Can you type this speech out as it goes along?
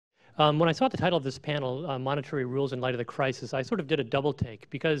When I saw the title of this panel, Monetary Rules in Light of the Crisis, I sort of did a double take,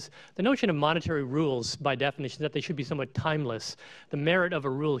 because the notion of monetary rules, by definition, is that they should be somewhat timeless. The merit of a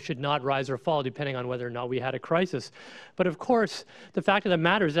rule should not rise or fall depending on whether or not we had a crisis. But of course, the fact of the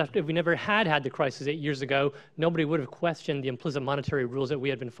matter is that if we never had the crisis 8 years ago, nobody would have questioned the implicit monetary rules that we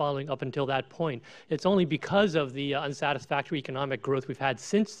had been following up until that point. It's only because of the unsatisfactory economic growth we've had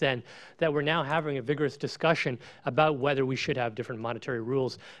since then that we're now having a vigorous discussion about whether we should have different monetary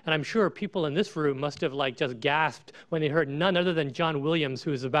rules. And I'm sure people in this room must have just gasped when they heard none other than John Williams,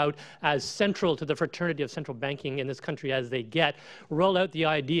 who is about as central to the fraternity of central banking in this country as they get, roll out the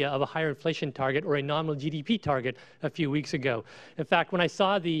idea of a higher inflation target or a nominal GDP target a few weeks ago. In fact, when I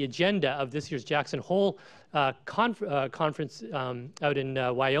saw the agenda of this year's Jackson Hole conference out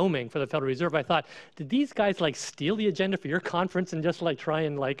in Wyoming for the Federal Reserve, I thought, did these guys steal the agenda for your conference and just try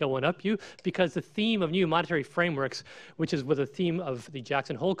and one-up you? Because the theme of new monetary frameworks, which was the theme of the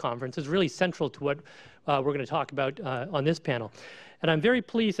Jackson Hole conference, is really central to what we're going to talk about on this panel. And I'm very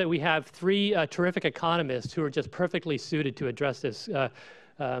pleased that we have three terrific economists who are just perfectly suited to address this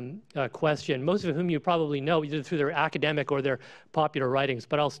question, most of whom you probably know either through their academic or their popular writings.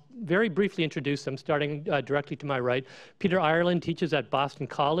 But I'll very briefly introduce them, starting directly to my right. Peter Ireland teaches at Boston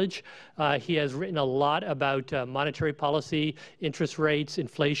College. He has written a lot about monetary policy, interest rates,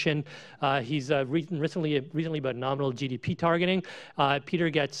 inflation. He's written recently about nominal GDP targeting.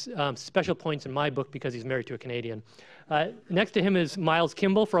 Peter gets special points in my book because he's married to a Canadian. Next to him is Miles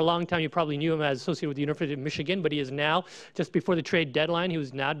Kimball. For a long time, you probably knew him as associated with the University of Michigan, but he is now, just before the trade deadline, he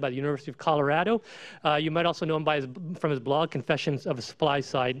was nabbed by the University of Colorado. You might also know him from his blog, Confessions of a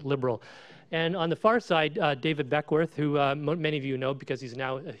Supply-Side Liberal. And on the far side, David Beckworth, who many of you know because he's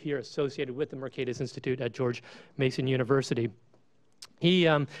now here associated with the Mercatus Institute at George Mason University. He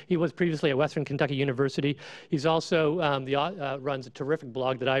was previously at Western Kentucky University. He's also runs a terrific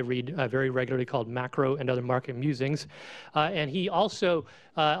blog that I read very regularly called Macro and Other Market Musings. And he also,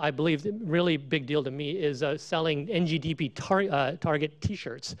 I believe, really big deal to me, is selling NGDP target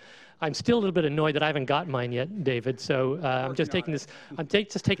T-shirts. I'm still a little bit annoyed that I haven't got mine yet, David. So I'm just taking this. I'm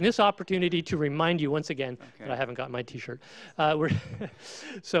just taking this opportunity to remind you once again that I haven't got my T-shirt.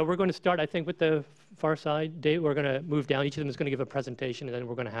 So we're going to start, I think, with the far side. Dave, we're going to move down. Each of them is going to give a presentation, and then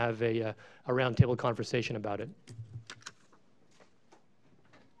we're going to have a roundtable conversation about it.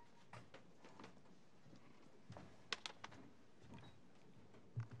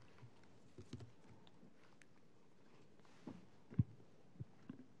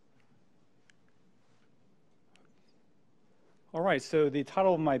 All right, so the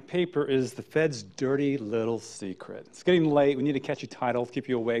title of my paper is The Fed's Dirty Little Secret. It's getting late. We need a catchy title to keep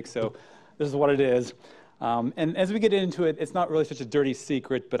you awake, so this is what it is. And as we get into it, it's not really such a dirty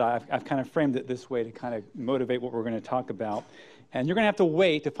secret, but I've kind of framed it this way to kind of motivate what we're going to talk about. And you're going to have to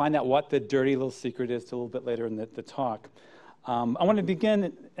wait to find out what the dirty little secret is till a little bit later in the talk. I want to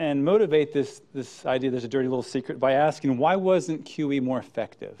begin and motivate this idea there's a dirty little secret by asking, why wasn't QE more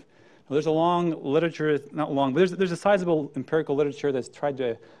effective? There's a long literature, not long, but there's a sizable empirical literature that's tried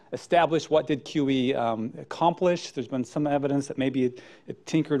to establish what did QE accomplish. There's been some evidence that maybe it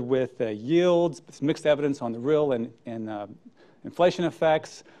tinkered with yields, some mixed evidence on the real and inflation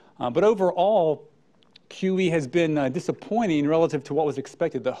effects. But overall, QE has been disappointing relative to what was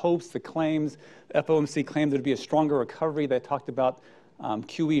expected. The hopes, the claims, FOMC claimed there'd be a stronger recovery. They talked about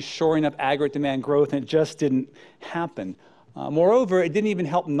QE shoring up aggregate demand growth, and it just didn't happen. Moreover, it didn't even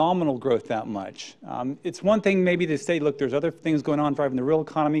help nominal growth that much. It's one thing maybe to say, look, there's other things going on driving the real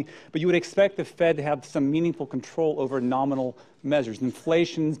economy, but you would expect the Fed to have some meaningful control over nominal measures.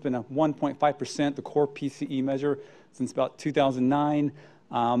 Inflation's been at 1.5%, the core PCE measure, since about 2009.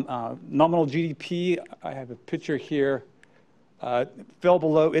 Nominal GDP, I have a picture here, fell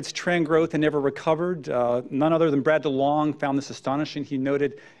below its trend growth and never recovered. None other than Brad DeLong found this astonishing. He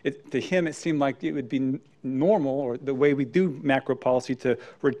noted, to him it seemed like it would be normal, or the way we do macro policy, to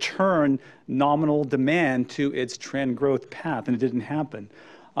return nominal demand to its trend growth path, and it didn't happen.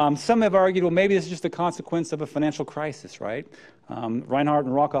 Some have argued, well, maybe this is just a consequence of a financial crisis, right? Reinhardt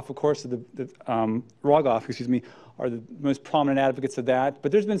and Rogoff, of course, Rogoff, excuse me, are the most prominent advocates of that.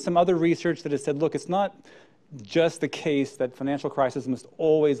 But there's been some other research that has said, look, it's not just the case that financial crisis must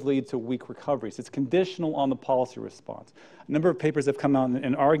always lead to weak recoveries. It's conditional on the policy response. A number of papers have come out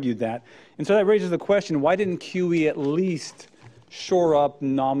and argued that. And so that raises the question, why didn't QE at least shore up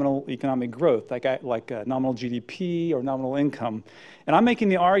nominal economic growth, like nominal GDP or nominal income? And I'm making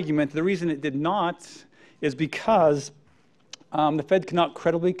the argument that the reason it did not is because the Fed cannot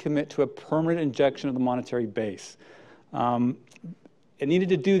credibly commit to a permanent injection of the monetary base. it needed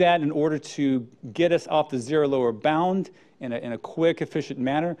to do that in order to get us off the zero lower bound in a quick, efficient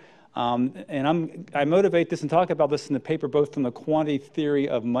manner. And I motivate this and talk about this in the paper, both from the quantity theory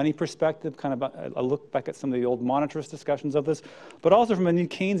of money perspective, kind of a look back at some of the old monetarist discussions of this, but also from a new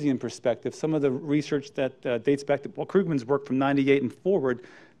Keynesian perspective. Some of the research that dates back to Krugman's work from '98 and forward,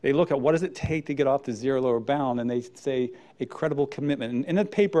 they look at what does it take to get off the zero lower bound, and they say a credible commitment. And in the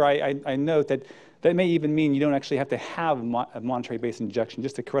paper, I note that that may even mean you don't actually have to have a monetary base injection,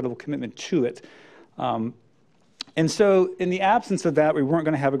 just a credible commitment to it. And so in the absence of that, we weren't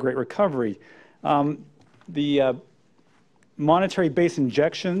going to have a great recovery. The monetary base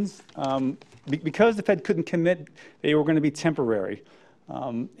injections, because the Fed couldn't commit, they were going to be temporary.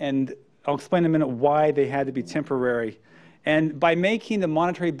 And I'll explain in a minute why they had to be temporary. And by making the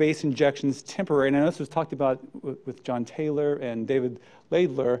monetary base injections temporary, and I know this was talked about with John Taylor and David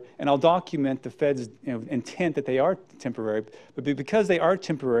Laidler, and I'll document the Fed's intent that they are temporary, but because they are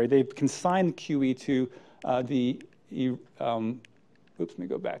temporary, they've consigned QE to let me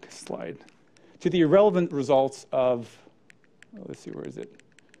go back a slide, to the irrelevant results of, let's see, where is it?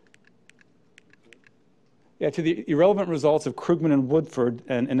 Yeah, to the irrelevant results of Krugman and Woodford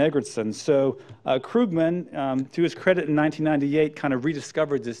and Eggertson. So Krugman, to his credit in 1998, kind of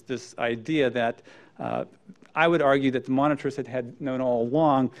rediscovered this idea that I would argue that the monetarists had known all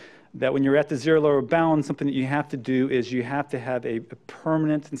along, that when you're at the zero lower bound, something that you have to do is you have to have a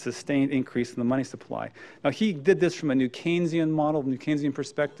permanent and sustained increase in the money supply. Now, he did this from a new Keynesian model, new Keynesian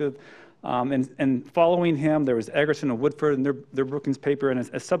perspective. And following him, there was Eggerson and Woodford and their Brookings paper, and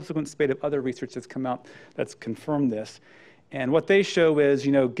a subsequent spate of other research that's come out that's confirmed this. And what they show is,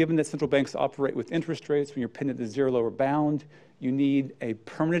 given that central banks operate with interest rates when you're pinned at the zero lower bound, you need a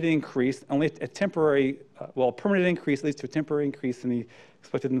permanent increase, only a temporary, a permanent increase leads to a temporary increase in the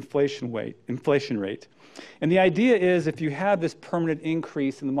expected inflation rate. And the idea is if you have this permanent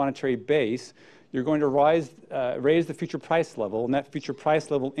increase in the monetary base, you're going to raise the future price level, and that future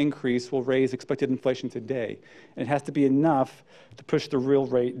price level increase will raise expected inflation today. And it has to be enough to push the real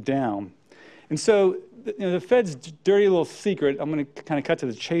rate down. And so the Fed's dirty little secret, I'm going to kind of cut to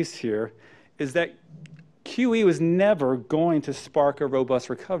the chase here, is that QE was never going to spark a robust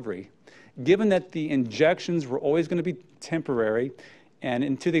recovery. Given that the injections were always going to be temporary,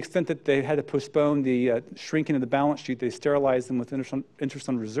 and to the extent that they had to postpone the shrinking of the balance sheet, they sterilized them with interest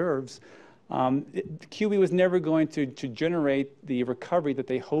on reserves, QE was never going to generate the recovery that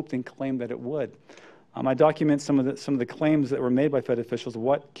they hoped and claimed that it would. I document some of the claims that were made by Fed officials of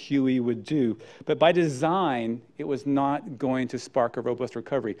what QE would do, but by design, it was not going to spark a robust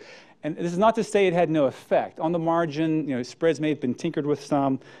recovery. And this is not to say it had no effect. On the margin, spreads may have been tinkered with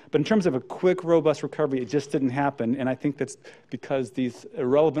some, but in terms of a quick, robust recovery, it just didn't happen. And I think that's because these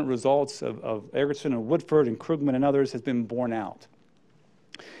irrelevant results of Eggerson and Woodford and Krugman and others has been borne out.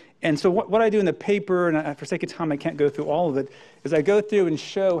 And so what I do in the paper, and for sake of time I can't go through all of it, is I go through and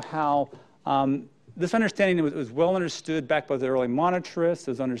show how this understanding was well understood back by the early monetarists,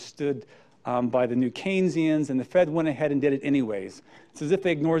 it was understood by the new Keynesians, and the Fed went ahead and did it anyways. It's as if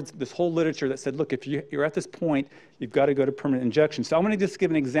they ignored this whole literature that said, look, if you're at this point, you've got to go to permanent injection. So I'm going to just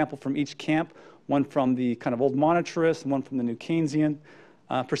give an example from each camp, one from the kind of old monetarist, and one from the new Keynesian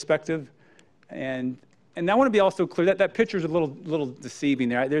perspective. And I want to be also clear that that picture is a little deceiving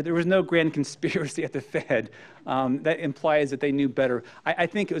there. There was no grand conspiracy at the Fed. That implies that they knew better. I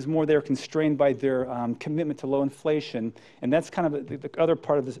think it was more they were constrained by their commitment to low inflation. And that's kind of the other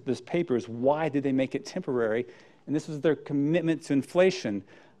part of this paper is why did they make it temporary? And this was their commitment to inflation.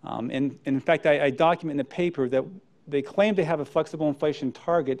 And in fact, I document in the paper that they claim to have a flexible inflation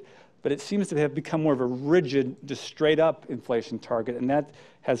target, but it seems to have become more of a rigid, just straight-up inflation target, and that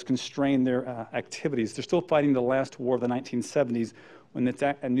has constrained their activities. They're still fighting the last war of the 1970s when it's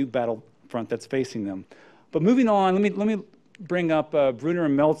a new battlefront that's facing them. But moving on, let me bring up Brunner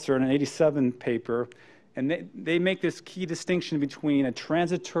and Meltzer in an '87 paper, and they make this key distinction between a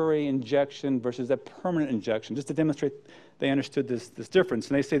transitory injection versus a permanent injection, just to demonstrate they understood this difference.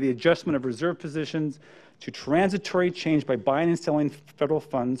 And they say the adjustment of reserve positions to transitory change by buying and selling federal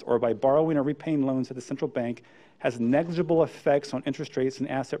funds or by borrowing or repaying loans at the central bank has negligible effects on interest rates and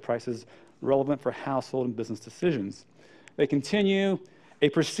asset prices relevant for household and business decisions. They continue, a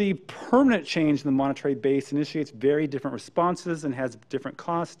perceived permanent change in the monetary base initiates very different responses and has different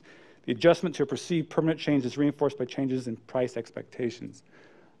costs. The adjustment to a perceived permanent change is reinforced by changes in price expectations.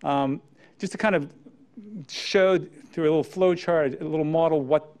 Just to kind of show through a little flow chart, a little model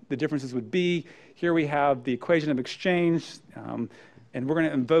what the differences would be. Here we have the equation of exchange. And we're going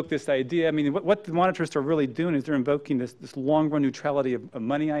to invoke this idea. I mean, what the monetarists are really doing is they're invoking this long-run neutrality of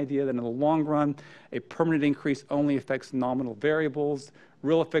money idea, that in the long run, a permanent increase only affects nominal variables.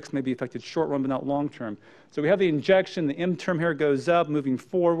 Real effects may be affected short run, but not long term. So we have the injection. The M term here goes up. Moving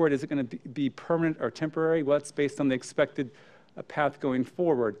forward, is it going to be permanent or temporary? Well, that's based on the expected path going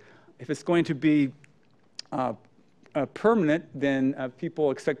forward. If it's going to be permanent, then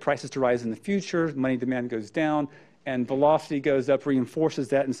people expect prices to rise in the future. Money demand goes down. And velocity goes up, reinforces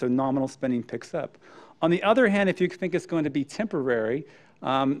that, and so nominal spending picks up. On the other hand, if you think it's going to be temporary,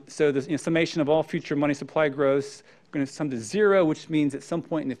 so the summation of all future money supply growth is going to sum to zero, which means at some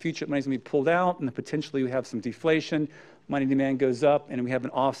point in the future, money's going to be pulled out, and then potentially we have some deflation, money demand goes up, and we have an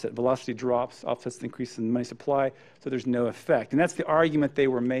offset. Velocity drops, offsets the increase in money supply, so there's no effect. And that's the argument they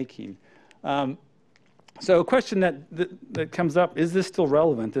were making. So a question that comes up, is this still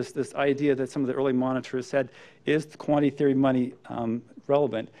relevant? This idea that some of the early monetarists said, is quantity theory money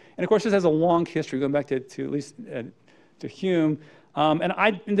relevant? And of course, this has a long history, going back to at least to Hume.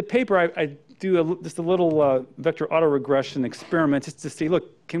 And in the paper, I do just a little vector autoregression experiment just to see,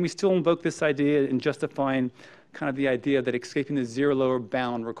 look, can we still invoke this idea in justifying kind of the idea that escaping the zero lower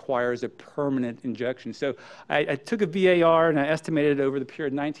bound requires a permanent injection. So I took a VAR and I estimated it over the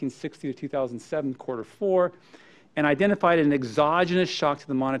period 1960 to 2007, quarter four, and identified an exogenous shock to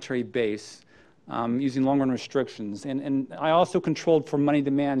the monetary base using long-run restrictions. And I also controlled for money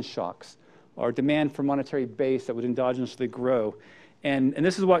demand shocks, or demand for monetary base that would endogenously grow. And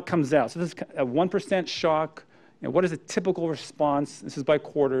this is what comes out. So this is a 1% shock. What is a typical response? This is by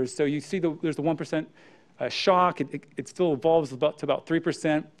quarters. So you see there's the 1% shock. It still evolves to about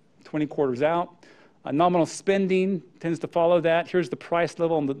 3%, 20 quarters out. Nominal spending tends to follow that. Here's the price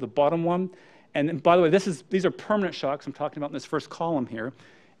level on the bottom one. And by the way, these are permanent shocks I'm talking about in this first column here.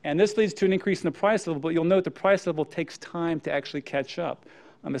 And this leads to an increase in the price level, but you'll note the price level takes time to actually catch up.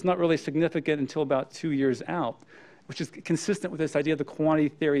 It's not really significant until about 2 years out, which is consistent with this idea of the quantity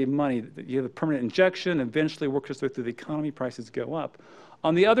theory of money, that you have a permanent injection, eventually works its way through the economy, prices go up.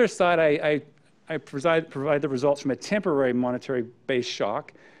 On the other side, I provide the results from a temporary monetary base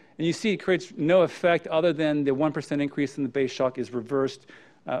shock. And you see it creates no effect other than the 1% increase in the base shock is reversed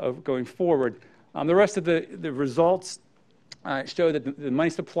going forward. The rest of the results show that the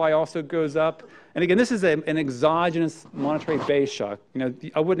money supply also goes up. And again, this is an exogenous monetary base shock.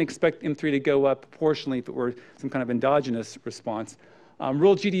 I wouldn't expect M3 to go up proportionally if it were some kind of endogenous response.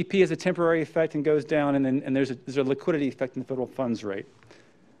 Real GDP has a temporary effect and goes down, and there's a liquidity effect in the federal funds rate.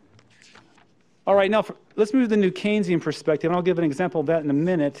 All right, now let's move to the New Keynesian perspective, and I'll give an example of that in a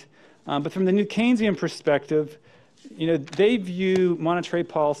minute. But from the New Keynesian perspective, they view monetary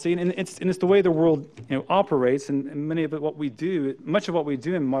policy, and it's the way the world operates, and much of what we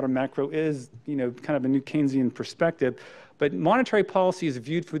do in modern macro is kind of a New Keynesian perspective. But monetary policy is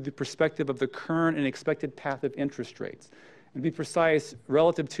viewed through the perspective of the current and expected path of interest rates, and be precise,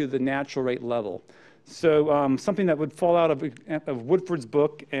 relative to the natural rate level. So something that would fall out of Woodford's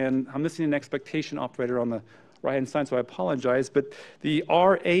book, and I'm missing an expectation operator on the right-hand side, so I apologize, but the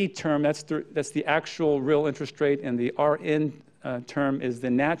RA term, that's the actual real interest rate, and the RN term is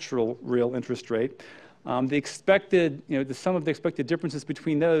the natural real interest rate. The expected, the sum of the expected differences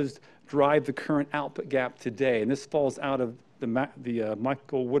between those drive the current output gap today, and this falls out of the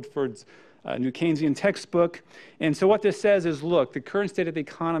Michael Woodford's New Keynesian textbook. And so what this says is, look, the current state of the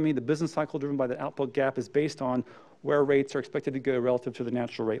economy, the business cycle driven by the output gap, is based on where rates are expected to go relative to the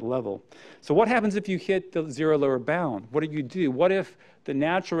natural rate level. So what happens if you hit the zero lower bound? What do? What if the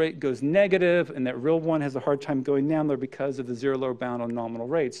natural rate goes negative and that real one has a hard time going down there because of the zero lower bound on nominal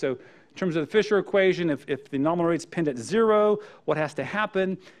rates? So in terms of the Fisher equation, if the nominal rate's pinned at zero, what has to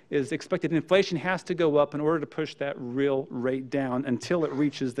happen is expected inflation has to go up in order to push that real rate down until it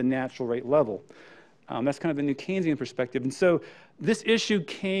reaches the natural rate level. That's kind of the New Keynesian perspective. And so this issue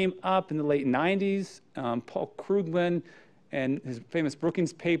came up in the late 90s. Paul Krugman and his famous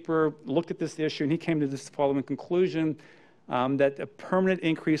Brookings paper looked at this issue, and he came to this following conclusion, that a permanent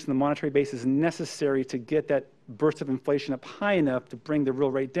increase in the monetary base is necessary to get that burst of inflation up high enough to bring the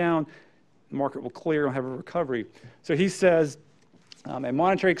real rate down. The market will clear and have a recovery. So he says, a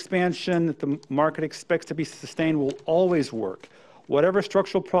monetary expansion that the market expects to be sustained will always work, whatever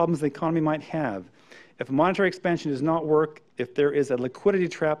structural problems the economy might have. If a monetary expansion does not work, if there is a liquidity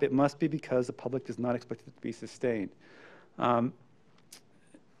trap, it must be because the public does not expect it to be sustained. I'm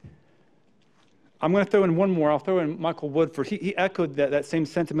going to throw in one more. I'll throw in Michael Woodford. He echoed that same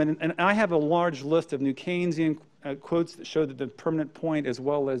sentiment. And I have a large list of New Keynesian quotes that show that the permanent point, as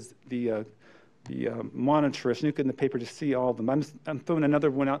well as the monetarists. You can look in the paper to see all of them. I'm throwing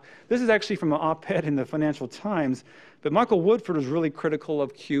another one out. This is actually from an op-ed in the Financial Times, but Michael Woodford was really critical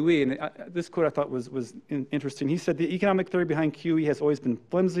of QE, and this quote I thought was interesting. He said, the economic theory behind QE has always been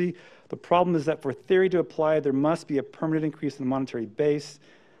flimsy. The problem is that for theory to apply, there must be a permanent increase in the monetary base.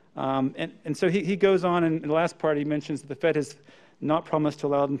 And so he goes on, and in the last part he mentions that the Fed has not promised to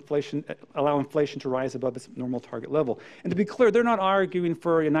allow inflation to rise above its normal target level. And to be clear, they're not arguing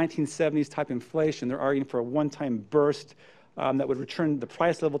for a 1970s type inflation. They're arguing for a one-time burst that would return the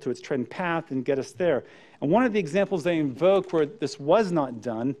price level to its trend path and get us there. And one of the examples they invoke where this was not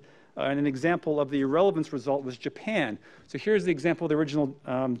done, and an example of the irrelevance result, was Japan. So here's the example of the original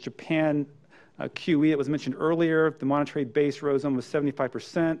Japan QE that was mentioned earlier. The monetary base rose almost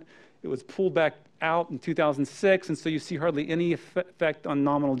 75%. It was pulled back out in 2006, and so you see hardly any effect on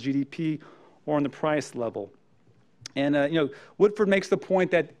nominal GDP or on the price level. And Woodford makes the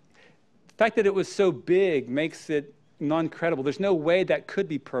point that the fact that it was so big makes it non-credible. There's no way that could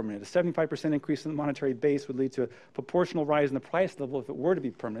be permanent. A 75% increase in the monetary base would lead to a proportional rise in the price level if it were to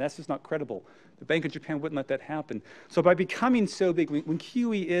be permanent. That's just not credible. The Bank of Japan wouldn't let that happen. So by becoming so big, when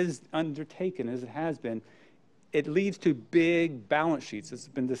QE is undertaken, as it has been, it leads to big balance sheets, as has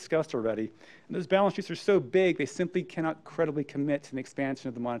been discussed already. And those balance sheets are so big, they simply cannot credibly commit to an expansion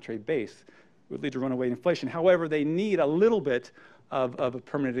of the monetary base. It would lead to runaway inflation. However, they need a little bit of a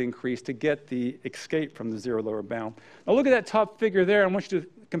permanent increase to get the escape from the zero lower bound. Now look at that top figure there. I want you to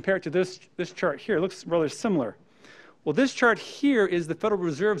compare it to this chart here. It looks rather similar. Well, this chart here is the Federal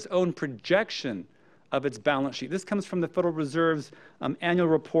Reserve's own projection of its balance sheet. This comes from the Federal Reserve's annual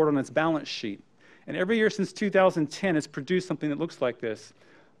report on its balance sheet. And every year since 2010, it's produced something that looks like this.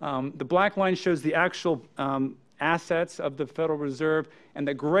 The black line shows the actual assets of the Federal Reserve, and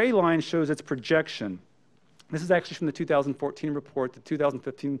the gray line shows its projection. This is actually from the 2014 report. The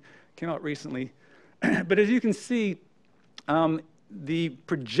 2015 came out recently. But as you can see, the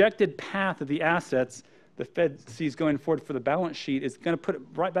projected path of the assets the Fed sees going forward for the balance sheet is going to put it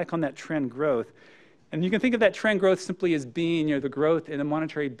right back on that trend growth. And you can think of that trend growth simply as being the growth in the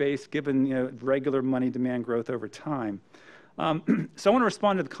monetary base given regular money demand growth over time. So I want to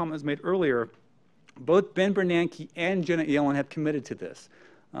respond to the comments made earlier. Both Ben Bernanke and Janet Yellen have committed to this.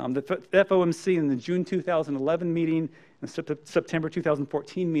 The FOMC in the June 2011 meeting and September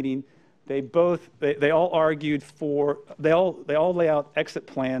 2014 meeting, they all argued for, they all lay out exit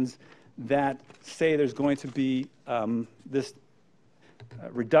plans that say there's going to be this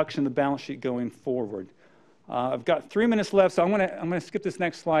reduction in the balance sheet going forward. I've got 3 minutes left, so I'm going to skip this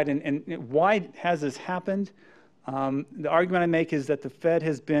next slide. And why has this happened? The argument I make is that the Fed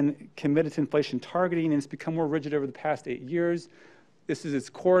has been committed to inflation targeting, and it's become more rigid over the past 8 years. This is its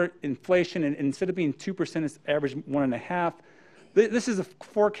core inflation, and instead of being 2%, it's averaged 1.5%. This is a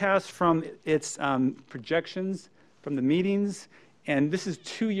forecast from its projections from the meetings, and this is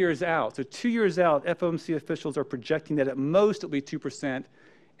 2 years out. So 2 years out, FOMC officials are projecting that at most it'll be 2%,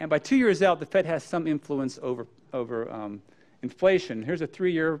 and by 2 years out, the Fed has some influence over inflation. Here's a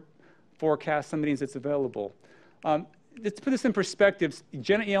 3-year forecast, some meetings that's available. Let's put this in perspective.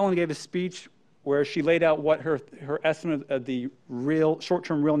 Janet Yellen gave a speech where she laid out what her estimate of the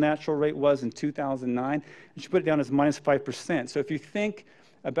short-term real natural rate was in 2009, and she put it down as -5%. So if you think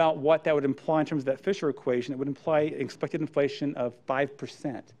about what that would imply in terms of that Fisher equation, it would imply expected inflation of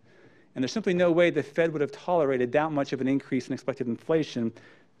 5%. And there's simply no way the Fed would have tolerated that much of an increase in expected inflation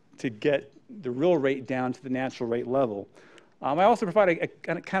to get the real rate down to the natural rate level. I also provide a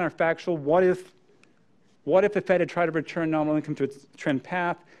counterfactual. What if the Fed had tried to return nominal income to its trend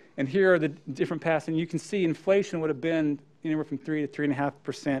path? And here are the different paths, and you can see inflation would have been anywhere from 3 to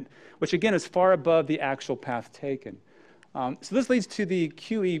 3.5%, which again is far above the actual path taken. So this leads to the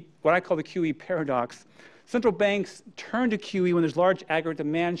QE, what I call the QE paradox. Central banks turn to QE when there's large aggregate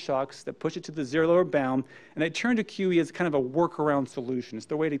demand shocks that push it to the zero lower bound, and they turn to QE as kind of a workaround solution. It's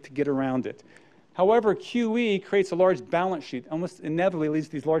the way to get around it. However, QE creates a large balance sheet, almost inevitably leads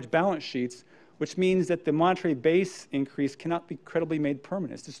to these large balance sheets, which means that the monetary base increase cannot be credibly made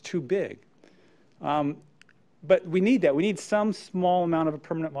permanent. It's just too big. But we need that. We need some small amount of a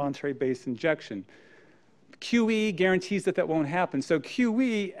permanent monetary base injection. QE guarantees that won't happen. So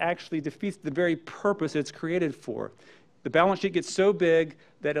QE actually defeats the very purpose it's created for. The balance sheet gets so big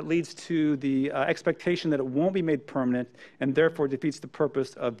that it leads to the expectation that it won't be made permanent, and therefore defeats the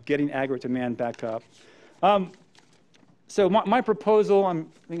purpose of getting aggregate demand back up. So my proposal, I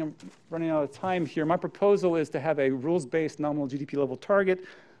think I'm running out of time here. My proposal is to have a rules-based nominal GDP level target.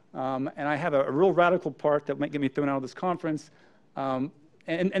 And I have a real radical part that might get me thrown out of this conference.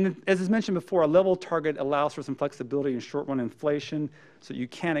 And as is mentioned before, a level target allows for some flexibility in short-run inflation, so you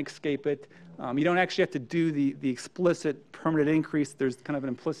can't escape it. You don't actually have to do the explicit permanent increase. There's kind of an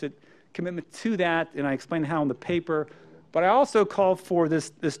implicit commitment to that, and I explain how in the paper. But I also call for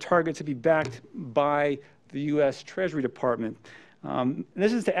this target to be backed by the U.S. Treasury Department.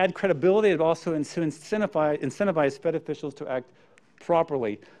 This is to add credibility, but also to incentivize Fed officials to act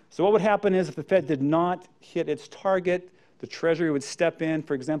properly. So what would happen is if the Fed did not hit its target, the Treasury would step in.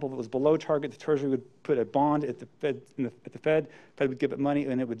 For example, if it was below target, the Treasury would put a bond at the Fed. Fed would give it money,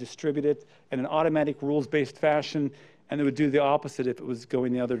 and it would distribute it in an automatic rules-based fashion, and it would do the opposite if it was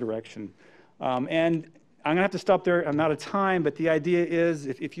going the other direction. And I'm going to have to stop there. I'm out of time, but the idea is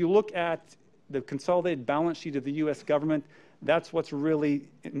if you look at the consolidated balance sheet of the U.S. government, that's what's really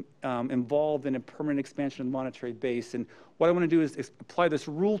involved in a permanent expansion of the monetary base. And what I want to do is apply this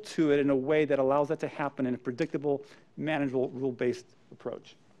rule to it in a way that allows that to happen in a predictable, manageable, rule-based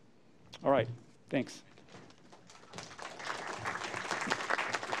approach. All right, thanks.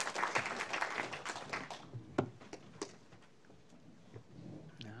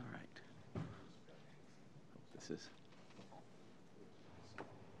 All right. This is.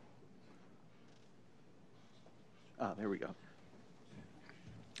 There we go.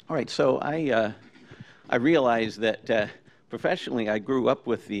 All right, so I realized that professionally I grew up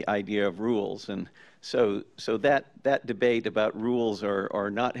with the idea of rules, and so that debate about rules or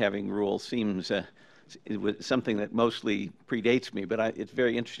not having rules seems it was something that mostly predates me, but it's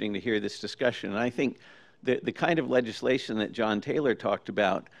very interesting to hear this discussion. And I think the kind of legislation that John Taylor talked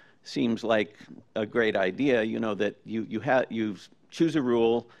about seems like a great idea, you know, that you choose a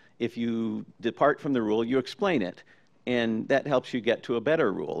rule. If you depart from the rule, you explain it. And that helps you get to a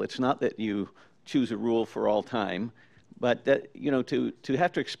better rule. It's not that you choose a rule for all time, but that, you know, to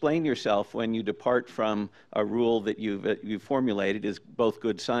have to explain yourself when you depart from a rule that you've formulated is both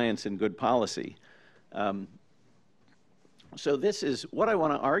good science and good policy. So this is what I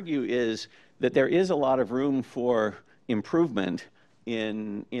want to argue is that there is a lot of room for improvement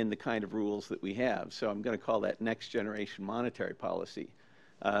in the kind of rules that we have. So I'm going to call that next generation monetary policy.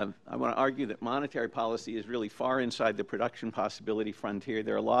 I want to argue that monetary policy is really far inside the production possibility frontier.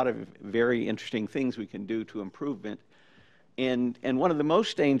 There are a lot of very interesting things we can do to improve it. And one of the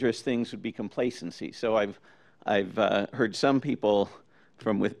most dangerous things would be complacency. So I've heard some people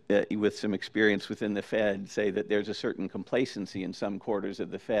with some experience within the Fed say that there's a certain complacency in some quarters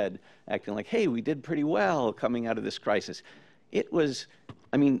of the Fed, acting like, hey, we did pretty well coming out of this crisis. It was,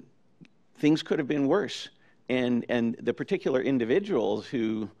 I mean, things could have been worse. And the particular individuals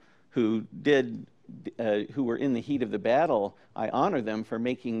who were in the heat of the battle, I honor them for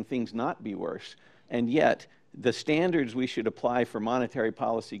making things not be worse. And yet, the standards we should apply for monetary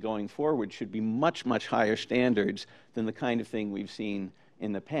policy going forward should be much, much higher standards than the kind of thing we've seen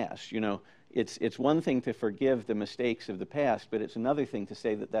in the past. You know, it's one thing to forgive the mistakes of the past, but it's another thing to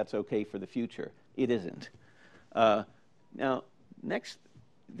say that that's okay for the future. It isn't. Now,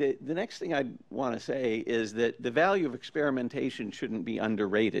 the next thing I want to say is that the value of experimentation shouldn't be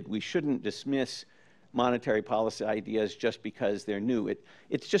underrated. We shouldn't dismiss monetary policy ideas just because they're new.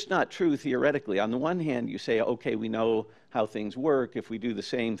 It's just not true theoretically. On the one hand, you say, okay, we know how things work if we do the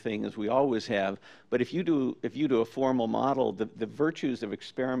same thing as we always have. But if you do a formal model, the virtues of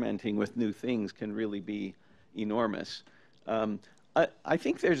experimenting with new things can really be enormous. I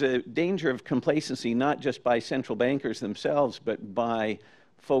think there's a danger of complacency, not just by central bankers themselves, but by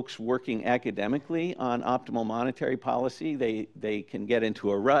folks working academically on optimal monetary policy. They can get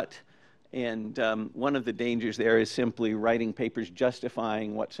into a rut. And one of the dangers there is simply writing papers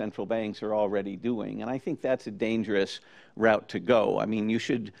justifying what central banks are already doing. And I think that's a dangerous route to go. I mean, you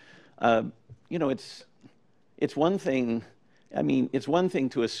should, you know, it's one thing, I mean, it's one thing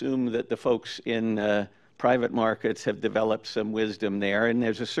to assume that the folks in private markets have developed some wisdom there, and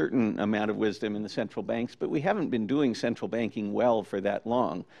there's a certain amount of wisdom in the central banks, but we haven't been doing central banking well for that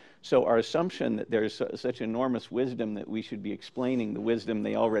long. So our assumption that there's such enormous wisdom that we should be explaining the wisdom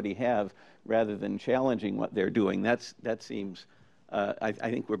they already have rather than challenging what they're doing, that seems, I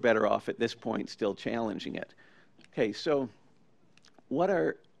think we're better off at this point still challenging it. Okay, so what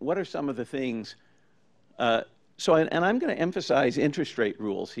are some of the things, and I'm going to emphasize interest rate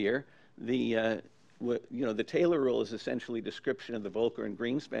rules here. The Taylor rule is essentially a description of the Volcker and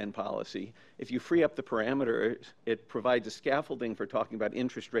Greenspan policy. If you free up the parameters, it provides a scaffolding for talking about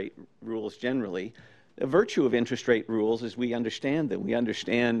interest rate rules generally. The virtue of interest rate rules is we understand them. We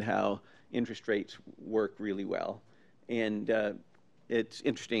understand how interest rates work really well. And it's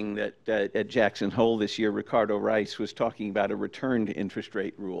interesting that at Jackson Hole this year, Ricardo Rice was talking about a return to interest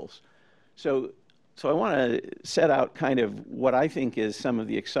rate rules. So So I want to set out kind of what I think is some of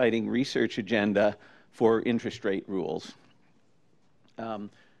the exciting research agenda for interest rate rules.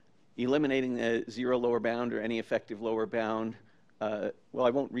 Eliminating the zero lower bound or any effective lower bound. Well,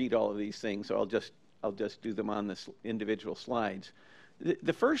 I won't read all of these things, so I'll just do them on the individual slides.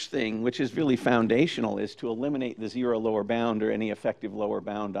 The first thing, which is really foundational, is to eliminate the zero lower bound or any effective lower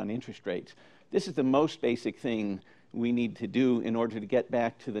bound on interest rates. This is the most basic thing we need to do in order to get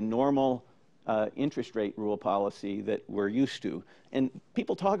back to the normal interest rate rule policy that we're used to. And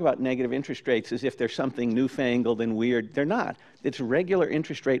people talk about negative interest rates as if they're something newfangled and weird. They're not. It's regular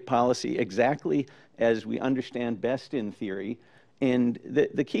interest rate policy exactly as we understand best in theory. And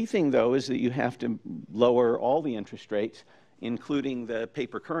the key thing, though, is that you have to lower all the interest rates, including the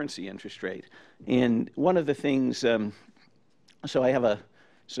paper currency interest rate. And one of the things, so I have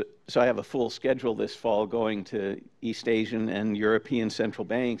a full schedule this fall going to East Asian and European central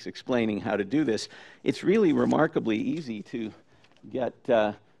banks explaining how to do this. It's really remarkably easy to get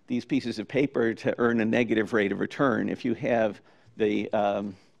these pieces of paper to earn a negative rate of return. If you have the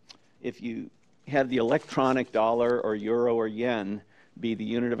electronic dollar or euro or yen be the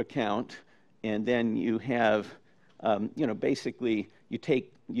unit of account, and then you have, basically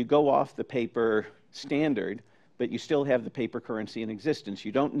you go off the paper standard, but you still have the paper currency in existence.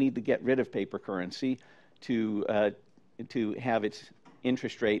 You don't need to get rid of paper currency to have its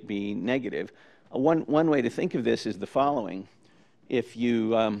interest rate be negative. One way to think of this is the following. If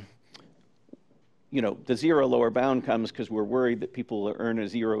the zero lower bound comes because we're worried that people will earn a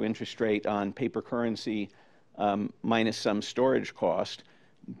zero interest rate on paper currency minus some storage cost.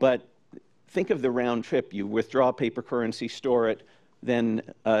 But think of the round trip. You withdraw paper currency, store it, then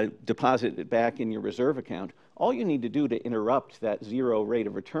deposit it back in your reserve account. All you need to do to interrupt that zero rate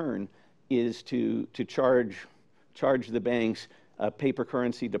of return is to charge the banks a paper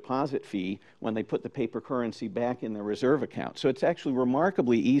currency deposit fee when they put the paper currency back in their reserve account. So it's actually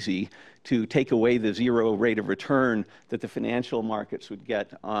remarkably easy to take away the zero rate of return that the financial markets would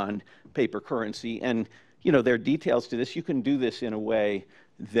get on paper currency. And there are details to this. You can do this in a way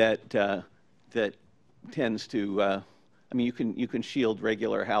that tends to you can shield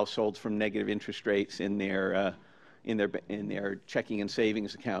regular households from negative interest rates in their checking and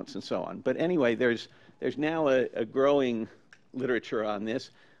savings accounts and so on. But anyway, there's now a growing literature on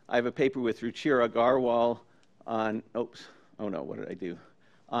this. I have a paper with Ruchira Agarwal on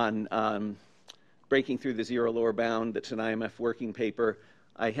on breaking through the zero lower bound. That's an IMF working paper.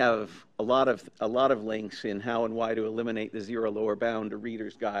 I have a lot of links in how and why to eliminate the zero lower bound, a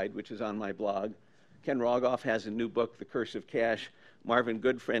reader's guide, which is on my blog. Ken Rogoff has a new book, The Curse of Cash. Marvin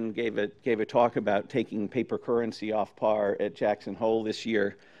Goodfriend gave a talk about taking paper currency off par at Jackson Hole this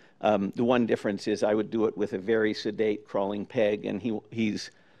year. The one difference is I would do it with a very sedate crawling peg, and he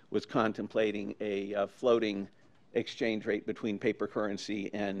was contemplating a floating exchange rate between paper currency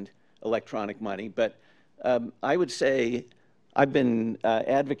and electronic money. But I would say I've been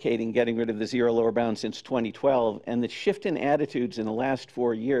advocating getting rid of the zero lower bound since 2012, and the shift in attitudes in the last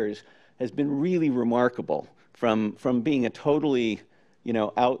 4 years has been really remarkable. From being a totally,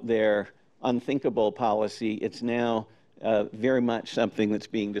 out there, unthinkable policy, it's now very much something that's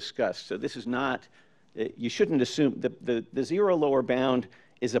being discussed. So this is not, you shouldn't assume, the zero lower bound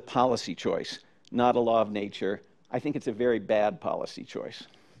is a policy choice, not a law of nature. I think it's a very bad policy choice.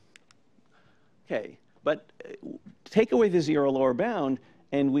 Okay, but take away the zero lower bound,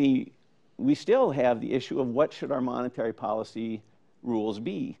 and we still have the issue of what should our monetary policy rules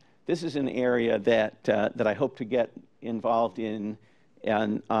be. This is an area that I hope to get involved in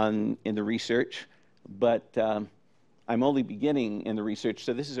the research, but I'm only beginning in the research,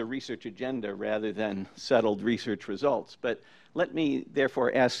 so this is a research agenda rather than settled research results. But let me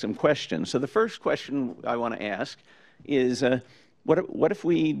therefore ask some questions. So the first question I want to ask is, what if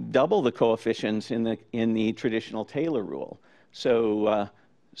we double the coefficients in the traditional Taylor rule? So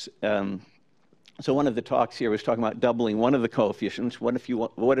one of the talks here was talking about doubling one of the coefficients. What if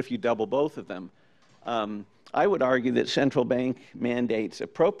you double both of them? I would argue that central bank mandates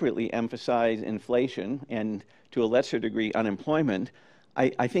appropriately emphasize inflation and, to a lesser degree, unemployment.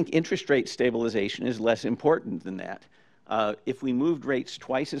 I think interest rate stabilization is less important than that. If we moved rates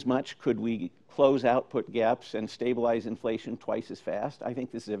twice as much, could we close output gaps and stabilize inflation twice as fast? I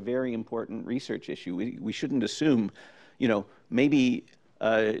think this is a very important research issue. We shouldn't assume, maybe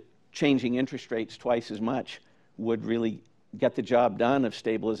changing interest rates twice as much would really get the job done of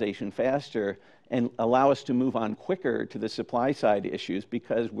stabilization faster and allow us to move on quicker to the supply side issues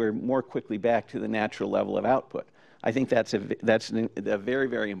because we're more quickly back to the natural level of output. I think that's a very,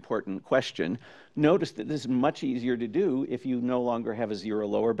 very important question. Notice that this is much easier to do if you no longer have a zero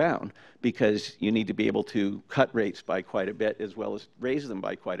lower bound, because you need to be able to cut rates by quite a bit as well as raise them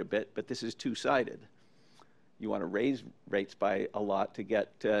by quite a bit, but this is two-sided. You want to raise rates by a lot to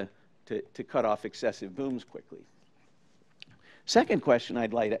get to cut off excessive booms quickly. Second question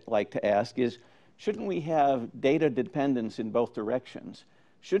I'd like to ask is, shouldn't we have data dependence in both directions?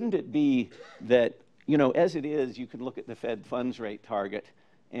 Shouldn't it be that, you know, as it is, you can look at the Fed funds rate target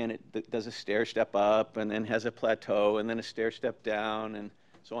and it does a stair step up and then has a plateau and then a stair step down and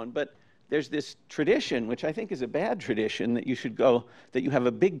so on. But there's this tradition, which I think is a bad tradition, that you should go, that you have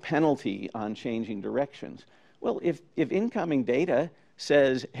a big penalty on changing directions. Well, if incoming data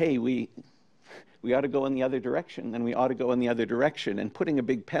says, hey, we ought to go in the other direction, then we ought to go in the other direction. And putting a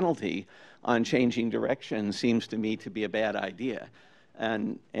big penalty on changing direction seems to me to be a bad idea.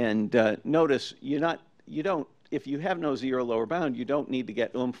 And notice, if you have no zero lower bound, you don't need to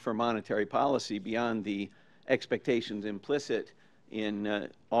get oomph for monetary policy beyond the expectations implicit in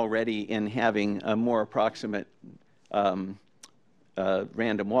already in having a more approximate random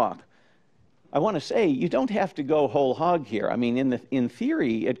walk. I want to say you don't have to go whole hog here. I mean, in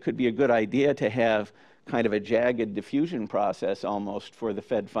theory, it could be a good idea to have kind of a jagged diffusion process almost for the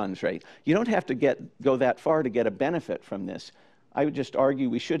Fed funds rate. You don't have to go that far to get a benefit from this. I would just argue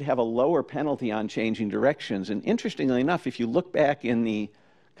we should have a lower penalty on changing directions. And interestingly enough, if you look back in the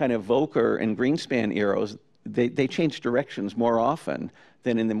kind of Volcker and Greenspan eras, they changed directions more often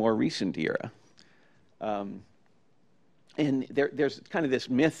than in the more recent era. And there's kind of this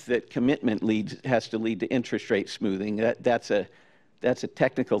myth that commitment has to lead to interest rate smoothing. That's a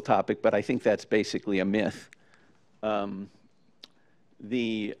technical topic, but I think that's basically a myth. Okay,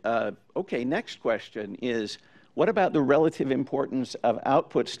 next question is, what about the relative importance of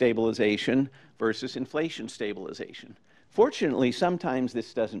output stabilization versus inflation stabilization? Fortunately, sometimes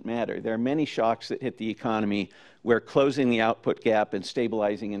this doesn't matter. There are many shocks that hit the economy where closing the output gap and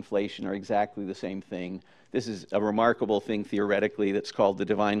stabilizing inflation are exactly the same thing. This is a remarkable thing theoretically that's called the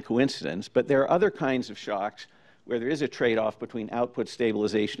divine coincidence. But there are other kinds of shocks where there is a trade-off between output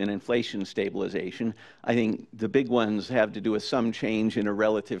stabilization and inflation stabilization. I think the big ones have to do with some change in a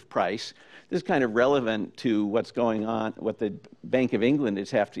relative price. This is kind of relevant to what's going on, what the Bank of England is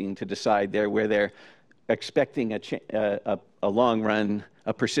having to decide there, where they're expecting a long run,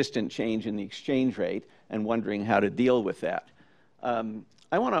 a persistent change in the exchange rate and wondering how to deal with that.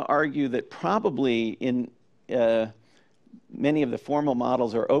 I want to argue that probably in many of the formal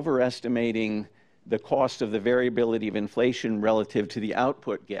models are overestimating the cost of the variability of inflation relative to the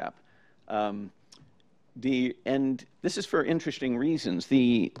output gap. And this is for interesting reasons.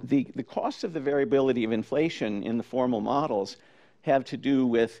 The cost of the variability of inflation in the formal models have to do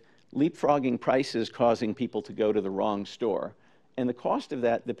with leapfrogging prices causing people to go to the wrong store. And the cost of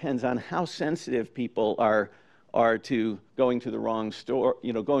that depends on how sensitive people are to going to the wrong store,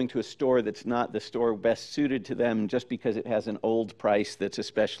 you know, going to a store that's not the store best suited to them just because it has an old price that's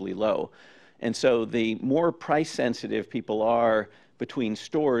especially low. And so the more price sensitive people are between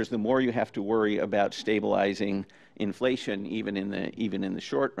stores, the more you have to worry about stabilizing inflation even in the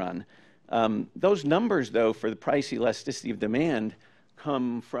short run. Those numbers, though, for the price elasticity of demand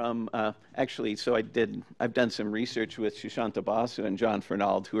come from, actually, so I've done some research with Sushanta Basu and John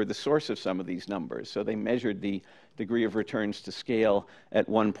Fernald, who are the source of some of these numbers. So they measured the degree of returns to scale at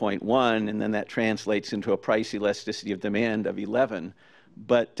 1.1, and then that translates into a price elasticity of demand of 11.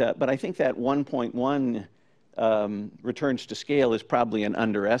 But I think that 1.1 returns to scale is probably an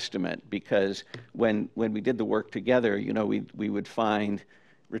underestimate, because when we did the work together, you know, we would find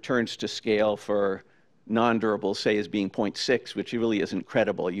returns to scale for non-durable, say, as being 0.6, which really isn't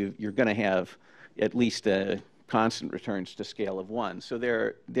credible. You're going to have at least a constant returns to scale of 1. So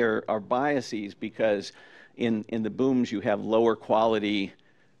there are biases, because in the booms you have lower quality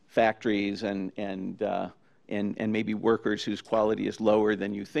factories and maybe workers whose quality is lower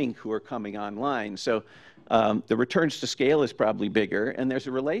than you think who are coming online. So the returns to scale is probably bigger, and there's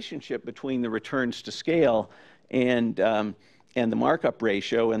a relationship between the returns to scale and the markup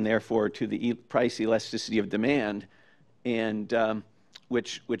ratio, and therefore to the price elasticity of demand, and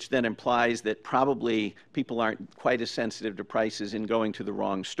which then implies that probably people aren't quite as sensitive to prices in going to the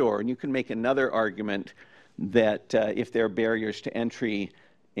wrong store. And you can make another argument that if there are barriers to entry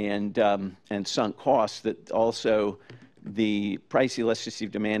and sunk costs, that also the price elasticity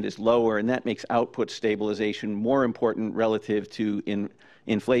of demand is lower, and that makes output stabilization more important relative to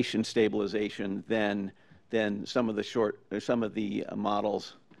inflation stabilization than some of the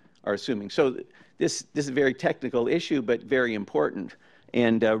models are assuming. So this is a very technical issue, but very important.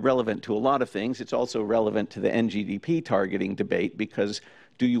 and relevant to a lot of things. It's also relevant to the NGDP targeting debate, because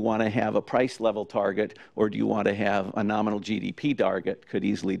do you want to have a price level target or do you want to have a nominal GDP target? Could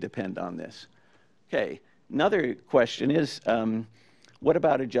easily depend on this. Okay, another question is, what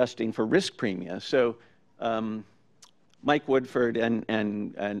about adjusting for risk premia? So Mike Woodford and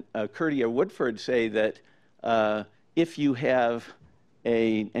Curtia Woodford say that if you have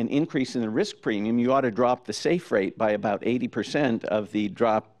an increase in the risk premium, you ought to drop the safe rate by about 80% of the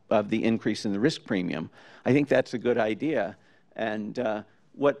drop of the increase in the risk premium. I think that's a good idea. And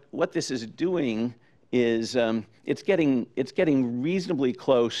what this is doing is it's getting reasonably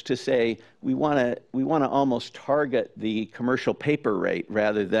close to say we want to almost target the commercial paper rate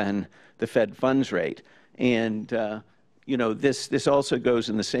rather than the Fed funds rate. And you know, this also goes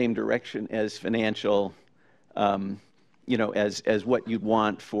in the same direction as financial. You know, as what you'd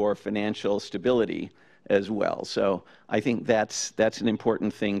want for financial stability as well. So I think that's an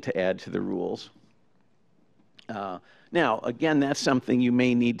important thing to add to the rules. Now, again, that's something you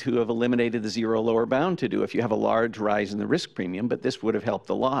may need to have eliminated the zero lower bound to do if you have a large rise in the risk premium, but this would have helped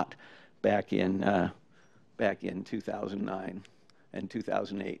a lot back in 2009 and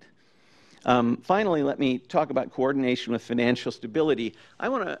 2008. Finally, let me talk about coordination with financial stability. I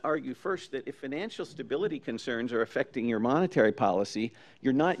want to argue first that if financial stability concerns are affecting your monetary policy,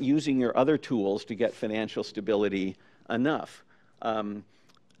 you're not using your other tools to get financial stability enough.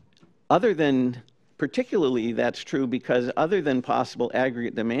 Particularly that's true because other than possible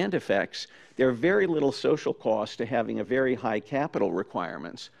aggregate demand effects, there are very little social costs to having a very high capital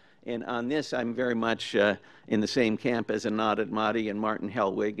requirements. And on this, I'm very much in the same camp as Anand Admati and Martin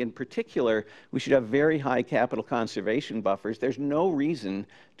Hellwig. In particular, we should have very high capital conservation buffers. There's no reason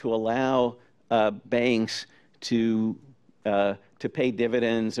to allow banks to pay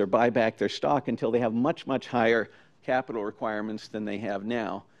dividends or buy back their stock until they have much, much higher capital requirements than they have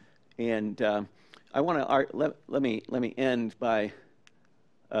now. And I want to let me end by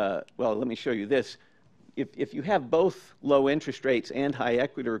well, let me show you this. If you have both low interest rates and high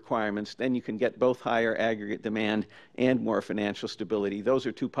equity requirements, then you can get both higher aggregate demand and more financial stability. Those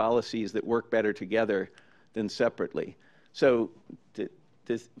are two policies that work better together than separately. So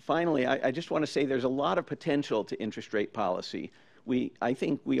finally, I just want to say there's a lot of potential to interest rate policy. I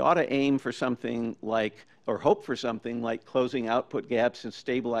think we ought to aim for something like, or hope for something like closing output gaps and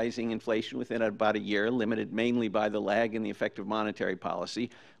stabilizing inflation within about a year, limited mainly by the lag in the effective monetary policy.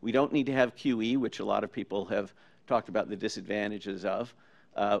 We don't need to have QE, which a lot of people have talked about the disadvantages of.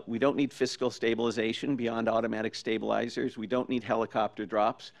 We don't need fiscal stabilization beyond automatic stabilizers. We don't need helicopter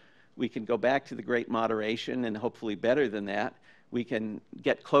drops. We can go back to the great moderation and hopefully better than that. We can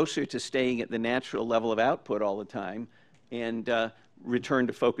get closer to staying at the natural level of output all the time and return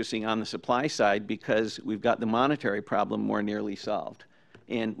to focusing on the supply side because we've got the monetary problem more nearly solved.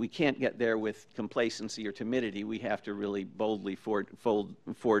 And we can't get there with complacency or timidity. We have to really boldly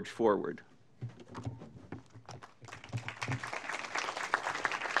forge forward.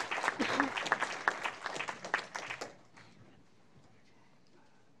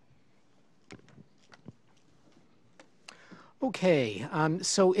 Okay,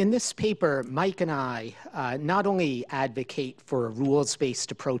 so in this paper, Mike and I not only advocate for a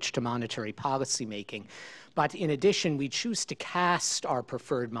rules-based approach to monetary policy making, but in addition, we choose to cast our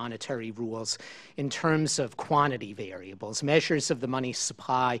preferred monetary rules in terms of quantity variables, measures of the money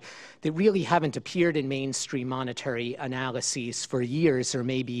supply that really haven't appeared in mainstream monetary analyses for years or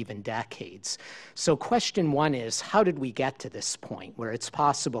maybe even decades. So question one is, how did we get to this point where it's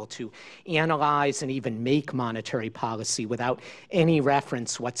possible to analyze and even make monetary policy without any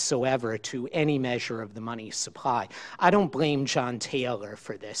reference whatsoever to any measure of the money supply? I don't blame John Taylor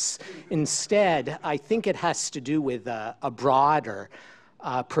for this. Instead, I think it has to do with a broader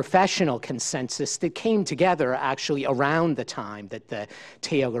professional consensus that came together actually around the time that the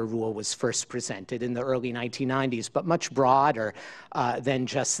Taylor rule was first presented in the early 1990s, but much broader than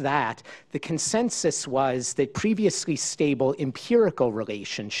just that. The consensus was that previously stable empirical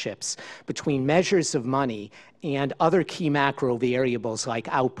relationships between measures of money and other key macro variables like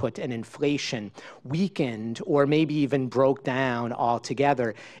output and inflation weakened or maybe even broke down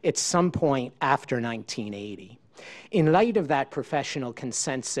altogether at some point after 1980. In light of that professional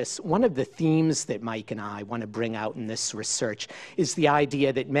consensus, one of the themes that Mike and I want to bring out in this research is the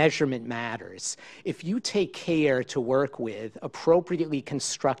idea that measurement matters. If you take care to work with appropriately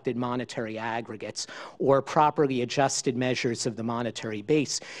constructed monetary aggregates or properly adjusted measures of the monetary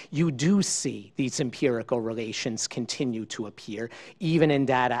base, you do see these empirical relations continue to appear, even in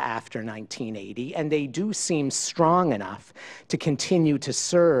data after 1980, and they do seem strong enough to continue to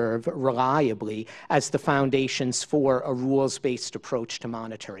serve reliably as the foundation stands for a rules-based approach to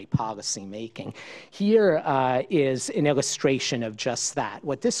monetary policy making. Here is an illustration of just that.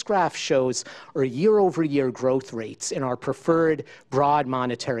 What this graph shows are year-over-year growth rates in our preferred broad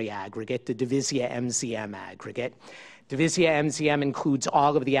monetary aggregate, the Divisia-MZM aggregate. Divisia-MZM includes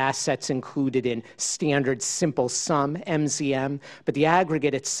all of the assets included in standard simple sum MZM, but the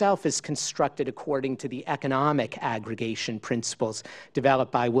aggregate itself is constructed according to the economic aggregation principles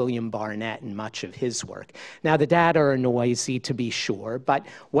developed by William Barnett in much of his work. Now, the data are noisy, to be sure, but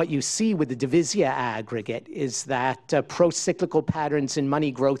what you see with the Divisia aggregate is that pro-cyclical patterns in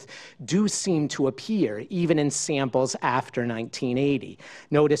money growth do seem to appear, even in samples after 1980.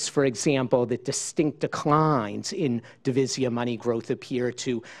 Notice, for example, that distinct declines in Divisia money growth appear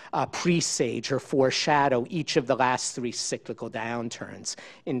to presage or foreshadow each of the last 3 cyclical downturns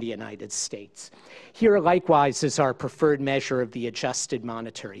in the United States. Here, likewise, is our preferred measure of the adjusted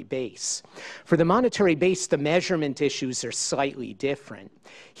monetary base. For the monetary base, the measurement issues are slightly different.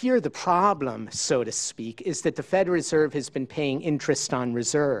 Here, the problem, so to speak, is that the Federal Reserve has been paying interest on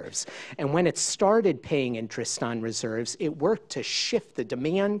reserves. And when it started paying interest on reserves, it worked to shift the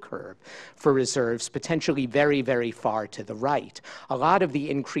demand curve for reserves potentially very, very far to the right. A lot of the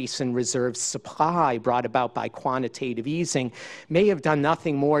increase in reserve supply brought about by quantitative easing may have done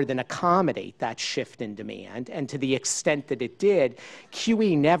nothing more than accommodate that shift in demand. And to the extent that it did,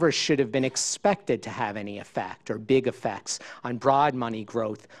 QE never should have been expected to have any effect or big effects on broad money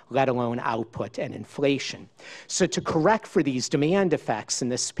growth, let alone output and inflation. So to correct for these demand effects in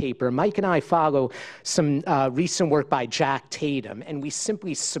this paper, Mike and I follow some recent work by Jack Tatum, and we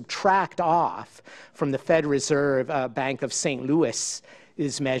simply subtract off from the Federal Reserve Bank of St. Louis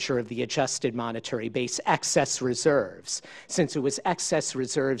measure of the adjusted monetary base excess reserves. Since it was excess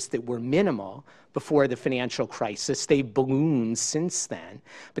reserves that were minimal before the financial crisis, they've ballooned since then,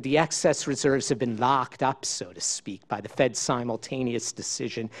 but the excess reserves have been locked up, so to speak, by the Fed's simultaneous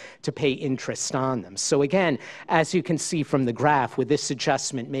decision to pay interest on them. So again, as you can see from the graph, with this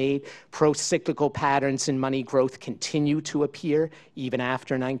adjustment made, pro-cyclical patterns in money growth continue to appear even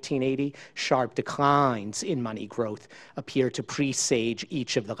after 1980. Sharp declines in money growth appear to presage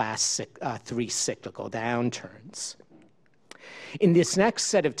each of the last 3 cyclical downturns. In this next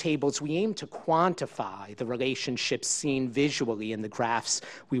set of tables, we aim to quantify the relationships seen visually in the graphs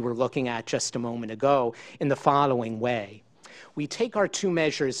we were looking at just a moment ago in the following way. We take our 2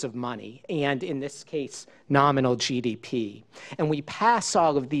 measures of money, and in this case, nominal GDP, and we pass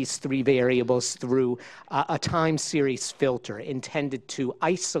all of these 3 variables through a time series filter intended to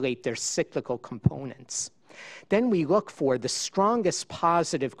isolate their cyclical components. Then we look for the strongest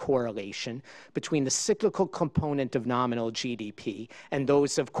positive correlation between the cyclical component of nominal GDP and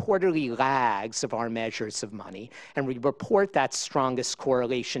those of quarterly lags of our measures of money, and we report that strongest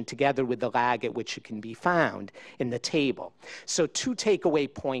correlation together with the lag at which it can be found in the table. So 2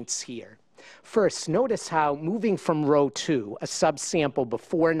 takeaway points here. First, notice how moving from row 2, a subsample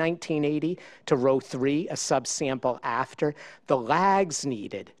before 1980, to row 3, a subsample after, the lags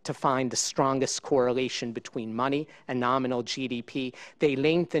needed to find the strongest correlation between money and nominal GDP, they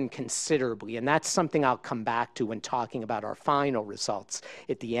lengthen considerably, and that's something I'll come back to when talking about our final results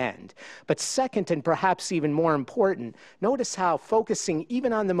at the end. But second, and perhaps even more important, notice how focusing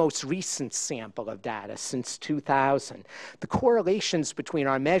even on the most recent sample of data since 2000, the correlations between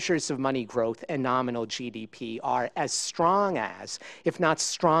our measures of money growth and nominal GDP are as strong as, if not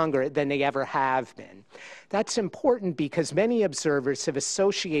stronger than they ever have been. That's important because many observers have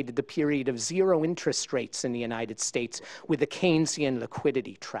associated the period of 0 interest rates in the United States with the Keynesian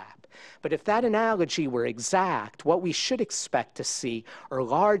liquidity trap. But if that analogy were exact, what we should expect to see are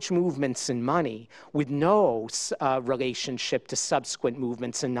large movements in money with no relationship to subsequent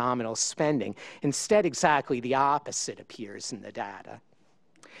movements in nominal spending. Instead, exactly the opposite appears in the data.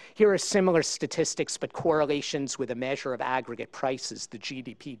 Here are similar statistics, but correlations with a measure of aggregate prices, the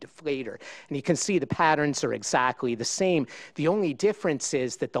GDP deflator. And you can see the patterns are exactly the same. The only difference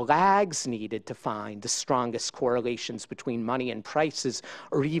is that the lags needed to find the strongest correlations between money and prices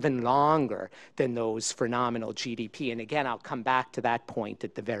are even longer than those for nominal GDP. And again, I'll come back to that point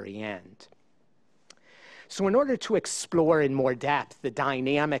at the very end. So in order to explore in more depth the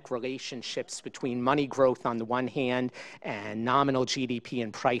dynamic relationships between money growth on the one hand and nominal GDP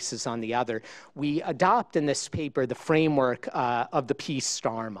and prices on the other, we adopt in this paper the framework of the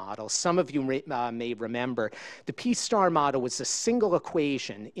P-star model. Some of you may remember the P-star model was a single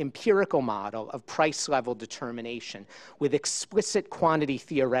equation, empirical model of price level determination with explicit quantity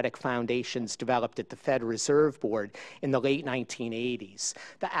theoretic foundations developed at the Federal Reserve Board in the late 1980s.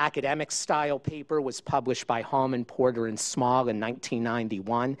 The academic style paper was published published by Hallman, Porter, and Small in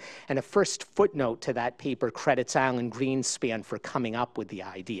 1991. And a first footnote to that paper credits Alan Greenspan for coming up with the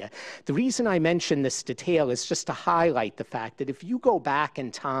idea. The reason I mention this detail is just to highlight the fact that if you go back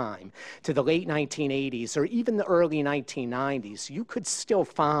in time to the late 1980s or even the early 1990s, you could still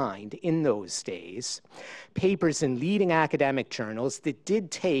find in those days papers in leading academic journals that did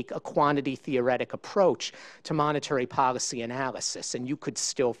take a quantity theoretic approach to monetary policy analysis. And you could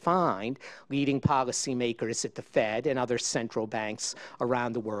still find leading policymakers at the Fed and other central banks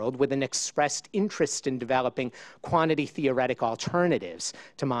around the world with an expressed interest in developing quantity theoretic alternatives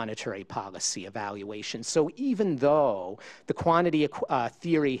to monetary policy evaluation. So even though the quantity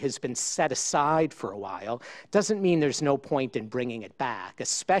theory has been set aside for a while, doesn't mean there's no point in bringing it back,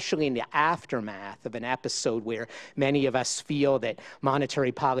 especially in the aftermath of an episode where many of us feel that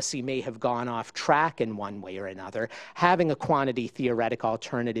monetary policy may have gone off track in one way or another. Having a quantity theoretic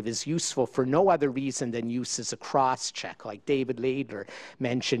alternative is useful for no other reason than use as a cross-check, like David Laidler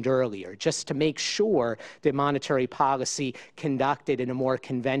mentioned earlier, just to make sure that monetary policy conducted in a more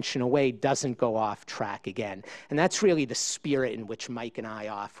conventional way doesn't go off track again. And that's really the spirit in which Mike and I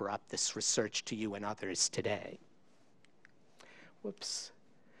offer up this research to you and others today. Whoops.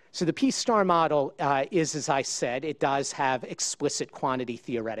 So the P-star model is, as I said, it does have explicit quantity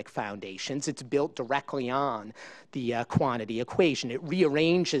theoretic foundations. It's built directly on the quantity equation. It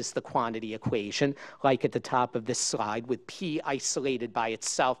rearranges the quantity equation, like at the top of this slide, with P isolated by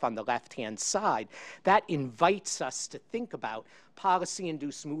itself on the left-hand side. That invites us to think about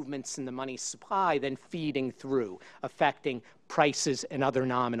policy-induced movements in the money supply then feeding through, affecting prices and other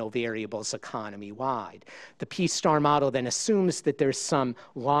nominal variables economy-wide. The P-star model then assumes that there's some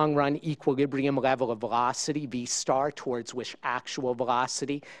long-run equilibrium level of velocity, V-star, towards which actual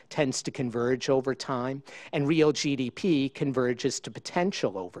velocity tends to converge over time, and real GDP converges to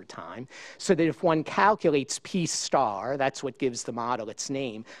potential over time, so that if one calculates P-star, that's what gives the model its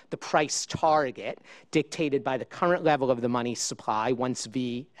name, the price target dictated by the current level of the money supply once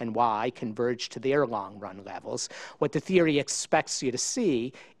V and Y converge to their long-run levels, what the theory expects you to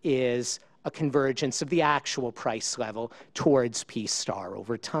see is a convergence of the actual price level towards P-star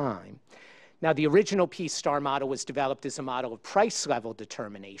over time. Now, the original P-star model was developed as a model of price level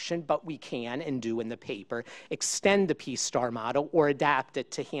determination, but we can, and do in the paper, extend the P-star model or adapt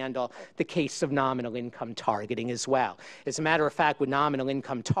it to handle the case of nominal income targeting as well. As a matter of fact, with nominal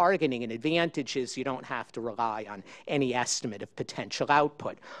income targeting, an advantage is you don't have to rely on any estimate of potential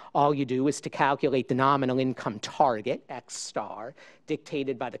output. All you do is to calculate the nominal income target, X star,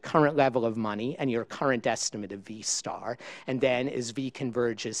 dictated by the current level of money and your current estimate of V star. And then as V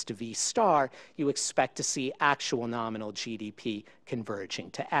converges to V star, you expect to see actual nominal GDP converging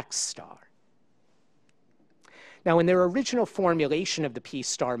to X star. Now, in their original formulation of the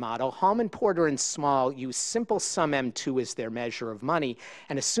P-star model, Hallman, Porter, and Small used simple sum M2 as their measure of money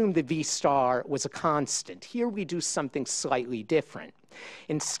and assumed that V star was a constant. Here we do something slightly different.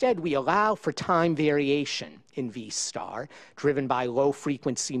 Instead, we allow for time variation in V star, driven by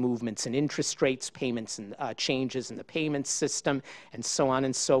low-frequency movements in interest rates, payments and changes in the payment system, and so on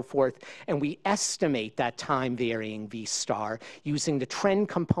and so forth. And we estimate that time-varying V star using the trend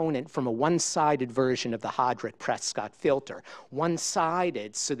component from a one-sided version of the Hodrick-Prescott filter.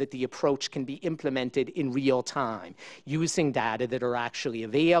 One-sided so that the approach can be implemented in real time, using data that are actually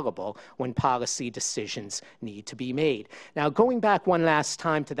available when policy decisions need to be made. Now, going back one last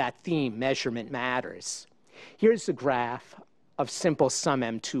time to that theme, measurement matters. Here's a graph of simple sum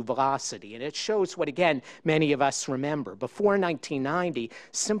M2 velocity, and it shows what, again, many of us remember. Before 1990,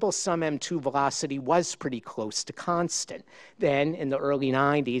 simple sum M2 velocity was pretty close to constant. Then, in the early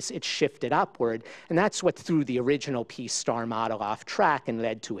 90s, it shifted upward, and that's what threw the original P-star model off track and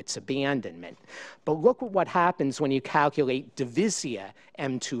led to its abandonment. But look at what happens when you calculate divisia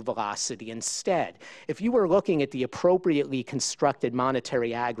M2 velocity instead. If you were looking at the appropriately constructed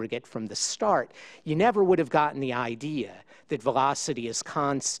monetary aggregate from the start, you never would have gotten the idea that velocity is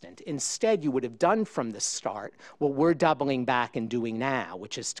constant. Instead, you would have done from the start what we're doubling back and doing now,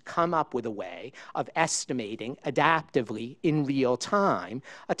 which is to come up with a way of estimating adaptively in real time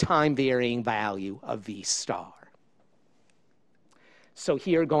a time-varying value of V star. So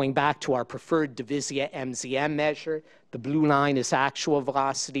here, going back to our preferred divisia MZM measure, the blue line is actual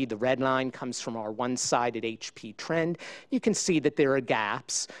velocity. The red line comes from our one-sided HP trend. You can see that there are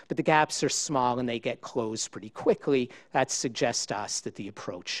gaps, but the gaps are small and they get closed pretty quickly. That suggests to us that the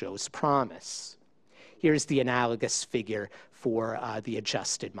approach shows promise. Here's the analogous figure for the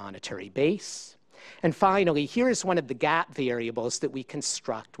adjusted monetary base. And finally, here is one of the gap variables that we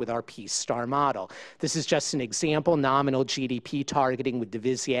construct with our P-star model. This is just an example, nominal GDP targeting with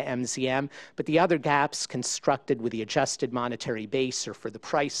divisia MZM, but the other gaps constructed with the adjusted monetary base or for the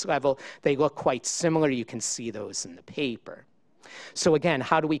price level, they look quite similar. You can see those in the paper. So again,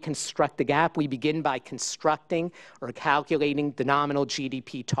 how do we construct the gap? We begin by constructing or calculating the nominal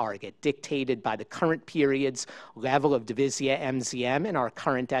GDP target dictated by the current period's level of divisia MZM and our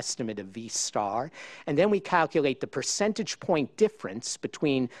current estimate of V star. And then we calculate the percentage point difference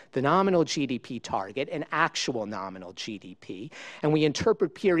between the nominal GDP target and actual nominal GDP. And we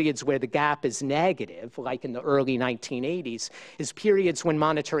interpret periods where the gap is negative, like in the early 1980s, as periods when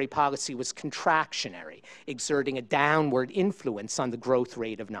monetary policy was contractionary, exerting a downward influence on the growth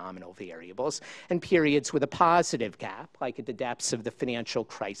rate of nominal variables, and periods with a positive gap, like at the depths of the financial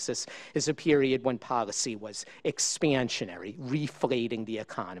crisis, is a period when policy was expansionary, reflating the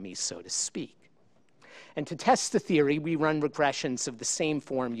economy, so to speak. And to test the theory, we run regressions of the same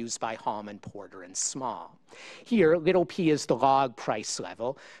form used by Hallman, Porter, and Small. Here, little p is the log price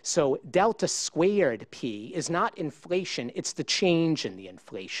level, so delta squared p is not inflation, it's the change in the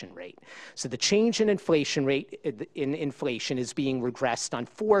inflation rate. So the change in inflation rate is being regressed on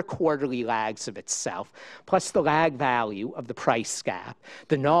 4 quarterly lags of itself, plus the lag value of the price gap.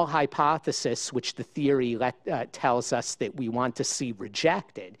 The null hypothesis, which the theory tells us that we want to see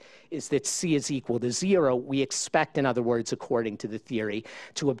rejected, is that C is equal to 0. We expect, in other words, according to the theory,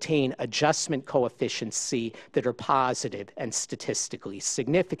 to obtain adjustment coefficients C that are positive and statistically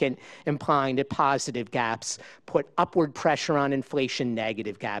significant, implying that positive gaps put upward pressure on inflation,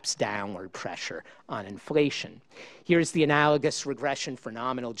 negative gaps downward pressure on inflation. Here's the analogous regression for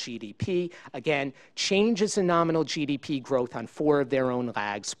nominal GDP. Again, changes in nominal GDP growth on 4 of their own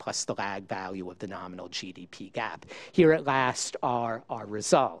lags plus the lag value of the nominal GDP gap. Here at last are our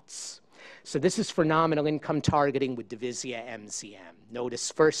results. So this is for nominal income targeting with divisia MZM.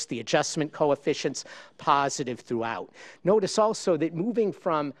 Notice first the adjustment coefficients positive throughout. Notice also that moving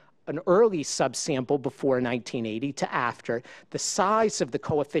from an early subsample before 1980 to after, the size of the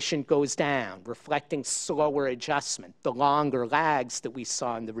coefficient goes down, reflecting slower adjustment, the longer lags that we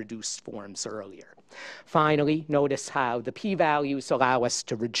saw in the reduced forms earlier. Finally, notice how the p-values allow us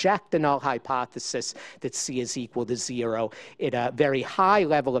to reject the null hypothesis that C is equal to 0 at a very high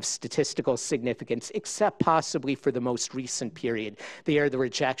level of statistical significance, except possibly for the most recent period. There, the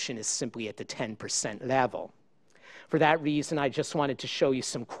rejection is simply at the 10% level. For that reason, I just wanted to show you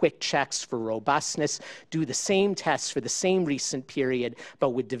some quick checks for robustness. Do the same tests for the same recent period, but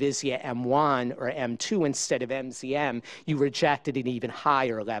with divisia M1 or M2 instead of MZM, you reject at an even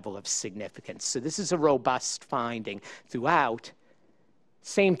higher level of significance. So this is a robust finding throughout.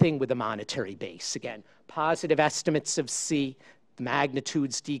 Same thing with the monetary base. Again, positive estimates of C, the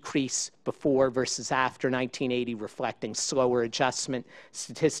magnitudes decrease before versus after 1980, reflecting slower adjustment,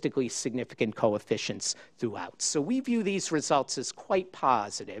 statistically significant coefficients throughout. So we view these results as quite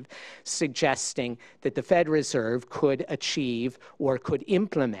positive, suggesting that the Fed Reserve could achieve or could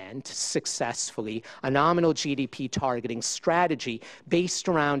implement successfully a nominal GDP targeting strategy based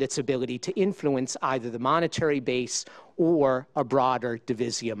around its ability to influence either the monetary base or a broader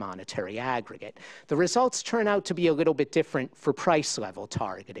divisia monetary aggregate. The results turn out to be a little bit different for price level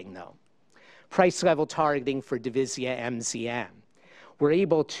targeting, though. Price level targeting for divisia MZM. We're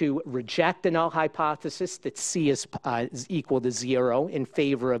able to reject the null hypothesis that C is equal to 0 in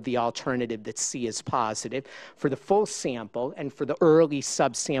favor of the alternative that C is positive for the full sample and for the early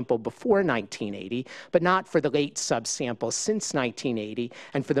subsample before 1980, but not for the late subsample since 1980,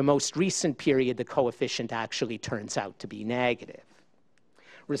 and for the most recent period, the coefficient actually turns out to be negative.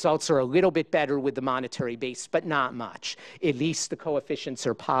 Results are a little bit better with the monetary base, but not much. At least the coefficients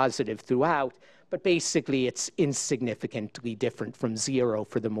are positive throughout, but basically it's insignificantly different from 0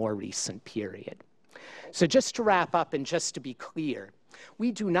 for the more recent period. So just to wrap up and just to be clear,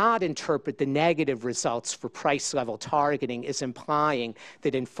 we do not interpret the negative results for price level targeting as implying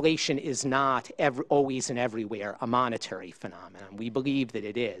that inflation is not always and everywhere a monetary phenomenon. We believe that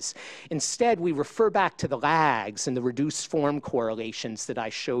it is. Instead, we refer back to the lags and the reduced form correlations that I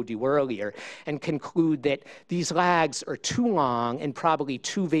showed you earlier and conclude that these lags are too long and probably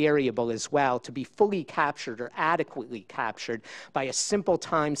too variable as well to be fully captured or adequately captured by a simple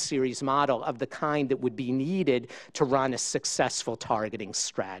time series model of the kind that would be needed to run a successful target targeting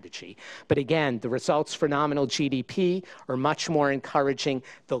strategy. But again, the results for nominal GDP are much more encouraging.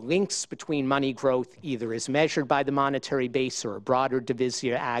 The links between money growth, either as measured by the monetary base or a broader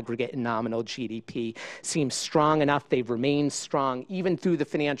divisive aggregate in nominal GDP, seem strong enough. They've remained strong even through the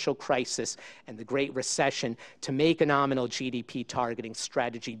financial crisis and the Great Recession to make a nominal GDP targeting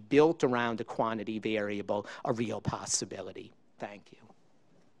strategy built around a quantity variable a real possibility. Thank you.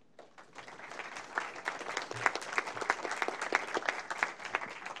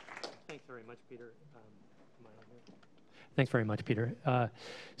 Thanks very much, Peter. Thanks very much, Peter.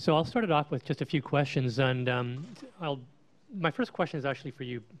 So I'll start it off with just a few questions, and my first question is actually for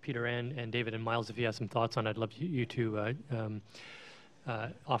you, Peter, and David, and Miles. If you have some thoughts on it, I'd love you to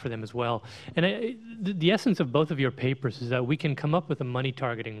offer them as well. And the essence of both of your papers is that we can come up with a money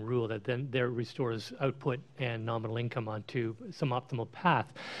targeting rule that then there restores output and nominal income onto some optimal path.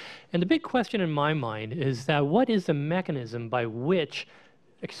 And the big question in my mind is that what is the mechanism by which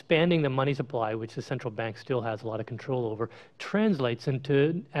expanding the money supply, which the central bank still has a lot of control over, translates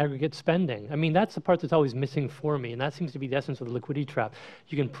into aggregate spending? I mean, that's the part that's always missing for me, and that seems to be the essence of the liquidity trap.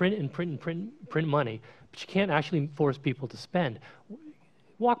 You can print and print and print money, but you can't actually force people to spend.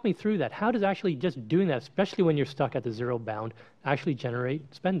 Walk me through that. How does actually just doing that, especially when you're stuck at the zero bound, actually generate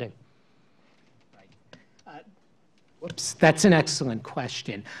spending? Whoops, that's an excellent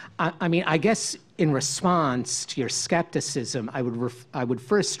question. I mean, I guess in response to your skepticism, I would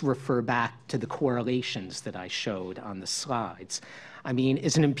first refer back to the correlations that I showed on the slides. I mean,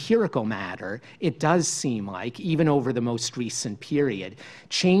 as an empirical matter, it does seem like, even over the most recent period,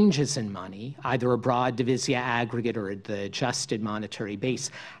 changes in money, either a broad divisia aggregate or the adjusted monetary base,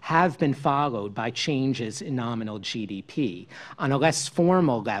 have been followed by changes in nominal GDP. On a less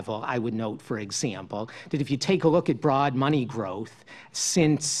formal level, I would note, for example, that if you take a look at broad money growth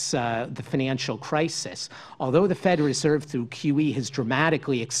since the financial crisis, although the Federal Reserve through QE has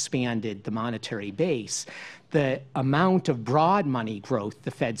dramatically expanded the monetary base, the amount of broad money growth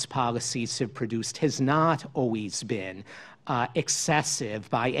the Fed's policies have produced has not always been excessive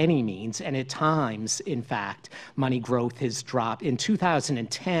by any means, and at times, in fact, money growth has dropped. In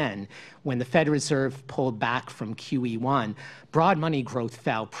 2010, when the Federal Reserve pulled back from QE1, broad money growth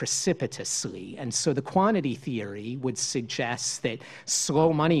fell precipitously, and so the quantity theory would suggest that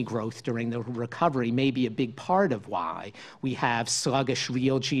slow money growth during the recovery may be a big part of why we have sluggish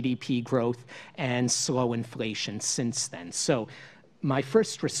real GDP growth and slow inflation since then. So my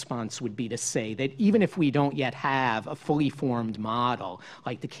first response would be to say that even if we don't yet have a fully formed model,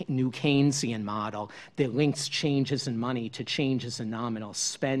 like the new Keynesian model, that links changes in money to changes in nominal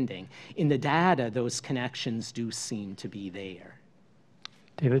spending, in the data, those connections do seem to be there.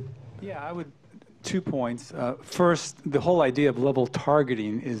 David? Yeah, I would, 2 points. First, the whole idea of level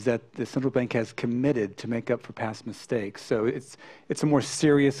targeting is that the central bank has committed to make up for past mistakes. So it's a more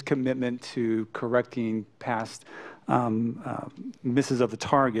serious commitment to correcting past misses of the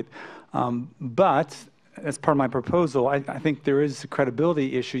target. But as part of my proposal, I think there is a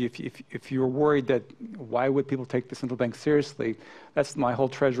credibility issue. If you're worried that why would people take the central bank seriously, that's my whole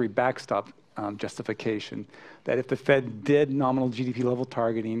Treasury backstop justification, that if the Fed did nominal GDP level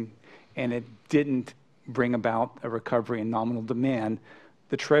targeting and it didn't bring about a recovery in nominal demand,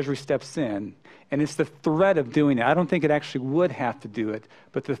 the Treasury steps in. And it's the threat of doing it. I don't think it actually would have to do it,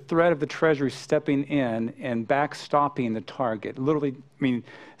 but the threat of the Treasury stepping in and backstopping the target, literally, I mean,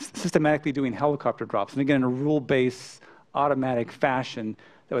 systematically doing helicopter drops, and again, in a rule-based, automatic fashion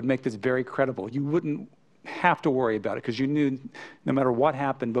that would make this very credible. You wouldn't have to worry about it because you knew no matter what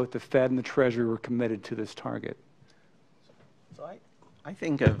happened, both the Fed and the Treasury were committed to this target. So I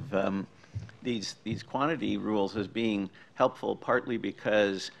think of these quantity rules as being helpful partly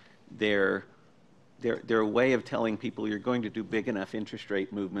because they're a way of telling people you're going to do big enough interest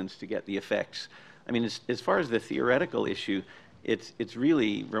rate movements to get the effects. I mean, as far as the theoretical issue, it's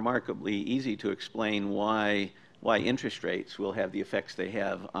really remarkably easy to explain why interest rates will have the effects they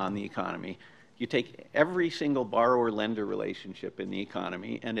have on the economy. You take every single borrower-lender relationship in the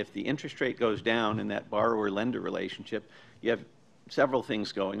economy, and if the interest rate goes down in that borrower-lender relationship, you have several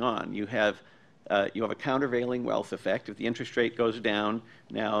things going on. You have a countervailing wealth effect. If the interest rate goes down,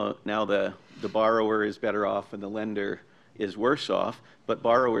 now the borrower is better off and the lender is worse off, but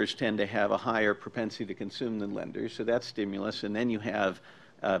borrowers tend to have a higher propensity to consume than lenders, so that's stimulus. And then you have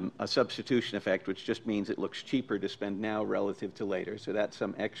a substitution effect, which just means it looks cheaper to spend now relative to later. So that's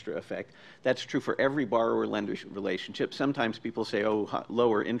some extra effect. That's true for every borrower-lender relationship. Sometimes people say, oh,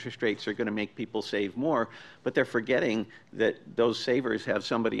 lower interest rates are going to make people save more, but they're forgetting that those savers have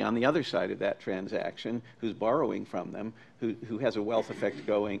somebody on the other side of that transaction who's borrowing from them, who has a wealth effect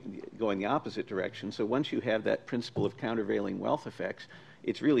going the opposite direction. So once you have that principle of countervailing wealth effects,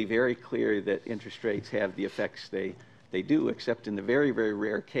 it's really very clear that interest rates have the effects they do, except in the very, very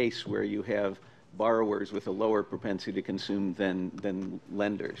rare case where you have borrowers with a lower propensity to consume than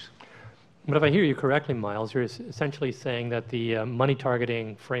lenders. But if I hear you correctly, Miles, you're essentially saying that the money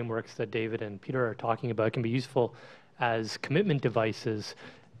targeting frameworks that David and Peter are talking about can be useful as commitment devices.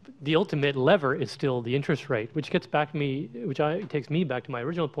 The ultimate lever is still the interest rate, which takes me back to my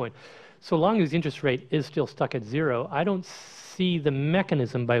original point. So long as the interest rate is still stuck at zero, I don't see the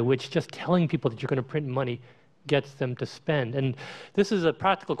mechanism by which just telling people that you're going to print money gets them to spend. And this is a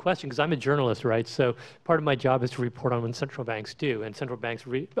practical question because I'm a journalist, right? So part of my job is to report on what central banks do, and central banks,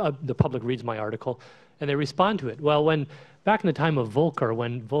 the public reads my article and they respond to it. Well, back in the time of Volcker,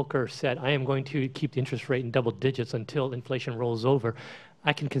 when Volcker said, I am going to keep the interest rate in double digits until inflation rolls over,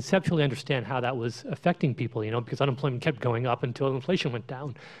 I can conceptually understand how that was affecting people, because unemployment kept going up until inflation went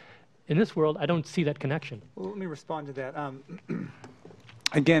down. In this world, I don't see that connection. Well, let me respond to that.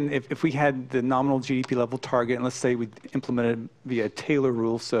 Again, if we had the nominal GDP level target, and let's say we implemented via Taylor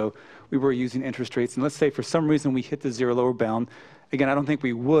rule, so we were using interest rates, and let's say for some reason we hit the zero lower bound. Again, I don't think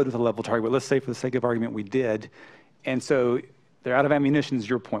we would with a level target, but let's say for the sake of argument we did. And so they're out of ammunition is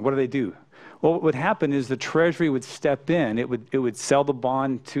your point. What do? Well, what would happen is the Treasury would step in. It would sell the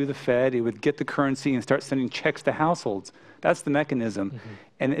bond to the Fed. It would get the currency and start sending checks to households. That's the mechanism. Mm-hmm.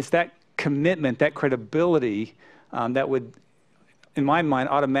 And it's that commitment, that credibility that would, in my mind,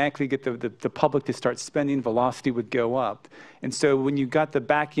 automatically get the public to start spending. Velocity would go up. And so when you got the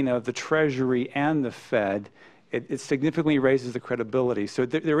backing of the Treasury and the Fed, it significantly raises the credibility. So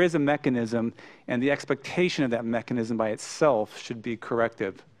there is a mechanism, and the expectation of that mechanism by itself should be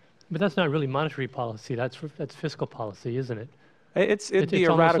corrective. But that's not really monetary policy. That's fiscal policy, isn't it? It'd be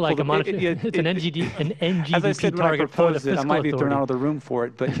a radical. Like it's an NGDP as I said, when I proposed it, I might be thrown out of the room for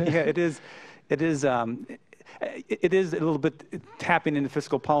it. But yeah, it is a little bit tapping into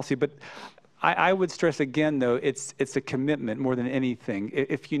fiscal policy. But I would stress again, though, it's a commitment more than anything.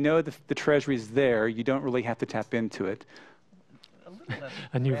 If you know the Treasury's there, you don't really have to tap into it.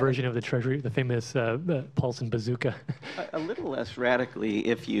 A new version of the Treasury, the famous Paulson bazooka. A little less radically,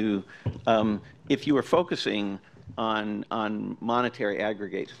 if you were focusing on monetary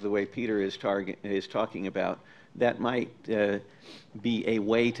aggregates the way Peter is talking about, that might be a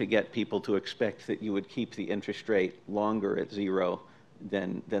way to get people to expect that you would keep the interest rate longer at zero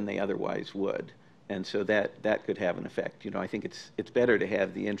than they otherwise would. And so that could have an effect. I think it's better to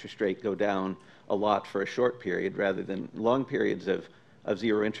have the interest rate go down a lot for a short period rather than long periods of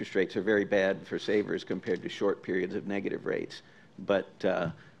zero interest rates are very bad for savers compared to short periods of negative rates. But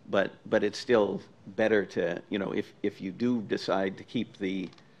it's still better to, if you do decide to keep the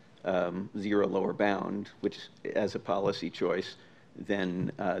zero lower bound, which as a policy choice,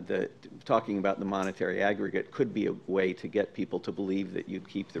 then talking about the monetary aggregate could be a way to get people to believe that you'd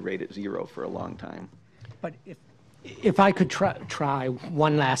keep the rate at zero for a long time. But if I could try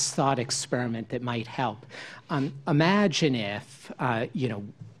one last thought experiment that might help. Imagine if,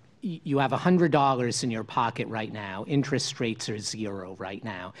 you have $100 in your pocket right now, interest rates are zero right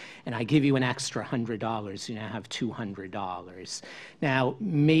now, and I give you an extra $100, you now have $200. Now,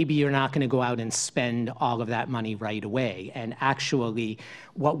 maybe you're not going to go out and spend all of that money right away, and actually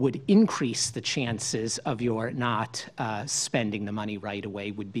what would increase the chances of your not spending the money right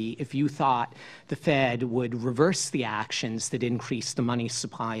away would be if you thought the Fed would reverse the actions that increased the money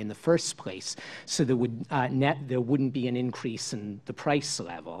supply in the first place, so there wouldn't be an increase in the price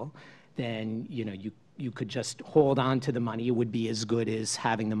level. Then you could just hold on to the money. It would be as good as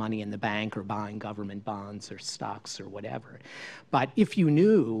having the money in the bank or buying government bonds or stocks or whatever. But if you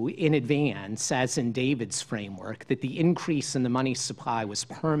knew in advance, as in David's framework, that the increase in the money supply was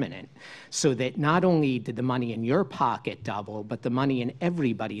permanent, so that not only did the money in your pocket double, but the money in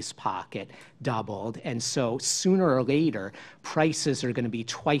everybody's pocket doubled, and so sooner or later, prices are going to be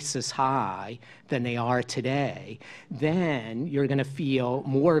twice as high than they are today, then you're going to feel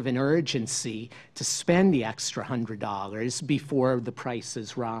more of an urgency to spend the extra $100 before the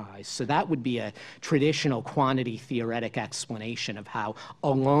prices rise. So that would be a traditional quantity theoretic explanation of how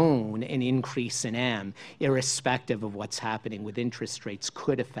alone an increase in M, irrespective of what's happening with interest rates,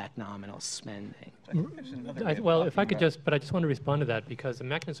 could affect nominal spending. Well, if I could but I just want to respond to that, because the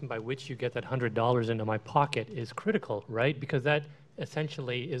mechanism by which you get that $100 into my pocket is critical, right? Because that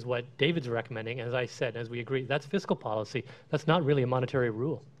essentially is what David's recommending. As I said, as we agree, that's fiscal policy. That's not really a monetary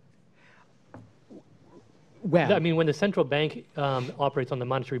rule. Well, I mean, when the central bank operates on the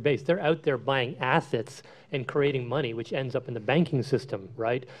monetary base, they're out there buying assets and creating money, which ends up in the banking system,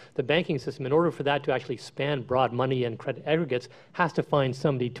 right? The banking system, in order for that to actually span broad money and credit aggregates, has to find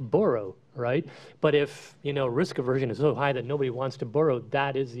somebody to borrow, right? But if, you know, risk aversion is so high that nobody wants to borrow,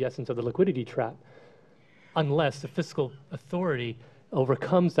 that is the essence of the liquidity trap, unless the fiscal authority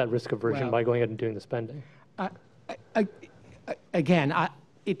overcomes that risk aversion by going out and doing the spending. Again,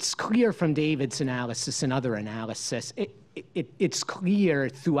 it's clear from David's analysis and other analysis, it's clear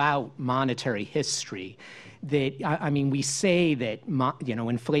throughout monetary history that, I mean, we say that, you know,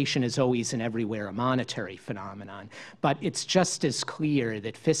 inflation is always and everywhere a monetary phenomenon, but it's just as clear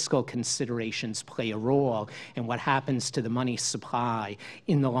that fiscal considerations play a role in what happens to the money supply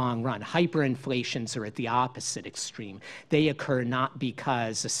in the long run. Hyperinflations are at the opposite extreme. They occur not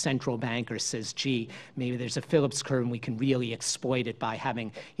because a central banker says, gee, maybe there's a Phillips curve and we can really exploit it by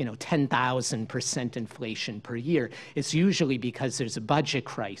having, you know, 10,000% inflation per year. It's usually because there's a budget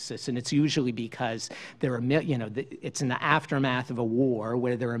crisis, and it's usually because there are, you know, it's in the aftermath of a war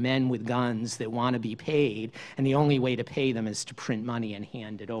where there are men with guns that want to be paid, and the only way to pay them is to print money and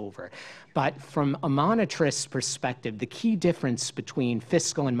hand it over. But from a monetarist perspective, the key difference between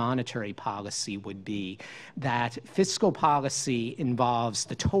fiscal and monetary policy would be that fiscal policy involves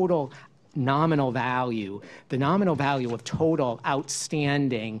the total nominal value, the nominal value of total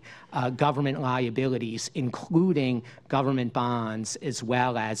outstanding government liabilities, including government bonds, as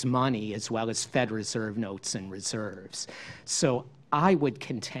well as money, as well as Fed Reserve notes and reserves. So I would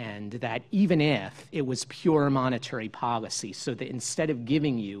contend that even if it was pure monetary policy, so that instead of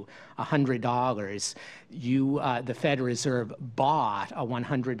giving you $100, the Fed Reserve bought a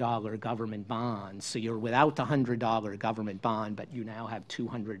 $100 government bond, so you're without the $100 government bond, but you now have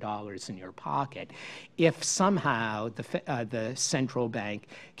 $200 in your pocket. If somehow the central bank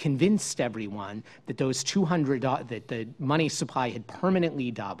convinced everyone that those that the money supply had permanently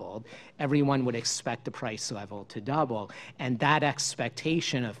doubled, everyone would expect the price level to double, and that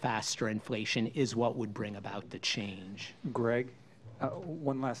expectation of faster inflation is what would bring about the change. Greg,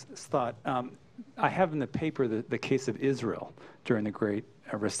 one last thought. I have in the paper the case of Israel during the Great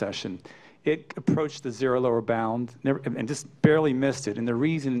Recession. It approached the zero lower bound and just barely missed it. And the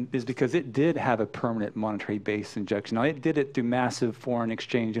reason is because it did have a permanent monetary base injection. Now, it did it through massive foreign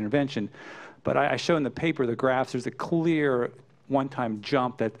exchange intervention. But I show in the paper the graphs, there's a clear one-time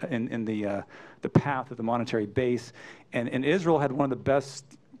jump that in the path of the monetary base. And Israel had one of the best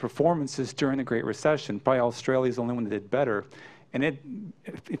performances during the Great Recession. Probably Australia is the only one that did better. And it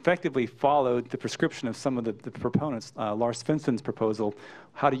effectively followed the prescription of some of the proponents. Lars Finson's proposal,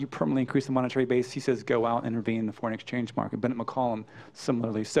 how do you permanently increase the monetary base? He says go out and intervene in the foreign exchange market. Bennett McCollum,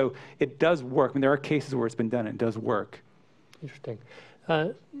 similarly. So it does work. I mean, there are cases where it's been done and it does work. Interesting.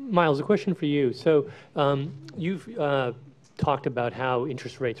 Miles, a question for you. So you've talked about how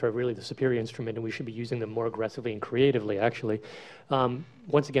interest rates are really the superior instrument and we should be using them more aggressively and creatively, actually.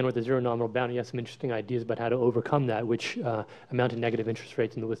 Once again, with the zero nominal bound, you have some interesting ideas about how to overcome that, which amount to negative interest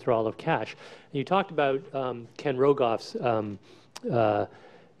rates and the withdrawal of cash. And you talked about Ken Rogoff's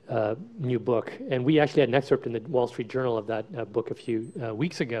new book, and we actually had an excerpt in the Wall Street Journal of that book a few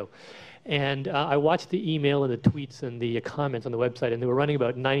weeks ago. And I watched the email and the tweets and the comments on the website, and they were running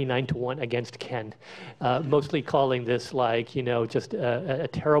about 99-1 against Ken, mostly calling this like, you know, just a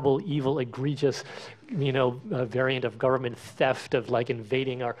terrible, evil, egregious, you know, variant of government theft, of like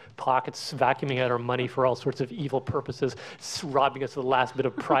invading our pockets, vacuuming out our money for all sorts of evil purposes, robbing us of the last bit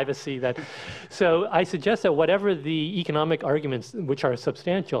of privacy. So I suggest that whatever the economic arguments, which are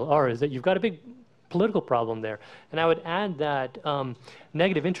substantial, are, is that you've got a big political problem there. And I would add that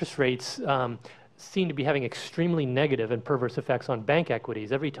negative interest rates seem to be having extremely negative and perverse effects on bank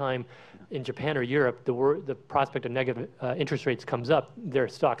equities. Every time in Japan or Europe the prospect of negative interest rates comes up, their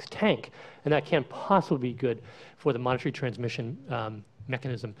stocks tank. And that can't possibly be good for the monetary transmission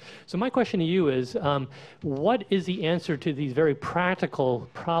mechanism. So my question to you is, what is the answer to these very practical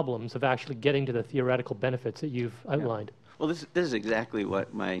problems of actually getting to the theoretical benefits that you've outlined? Yeah. Well, this is exactly what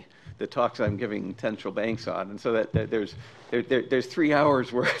the talks I'm giving central banks on, and so that there's 3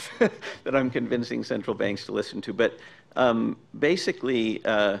 hours worth that I'm convincing central banks to listen to. But basically,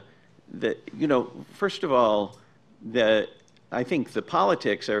 you know, first of all, I think the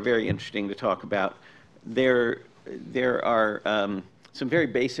politics are very interesting to talk about. There are some very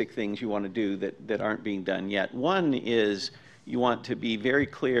basic things you want to do that aren't being done yet. One is you want to be very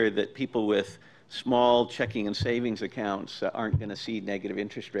clear that people with small checking and savings accounts aren't going to see negative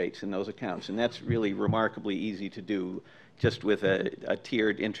interest rates in those accounts. And that's really remarkably easy to do just with a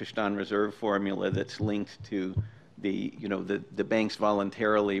tiered interest on reserve formula that's linked to the banks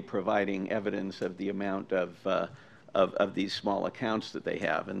voluntarily providing evidence of the amount of these small accounts that they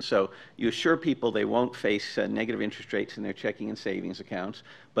have. And so you assure people they won't face negative interest rates in their checking and savings accounts,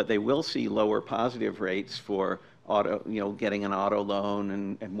 but they will see lower positive rates for getting an auto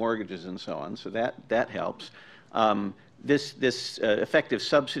loan and mortgages and so on. So that helps. This effective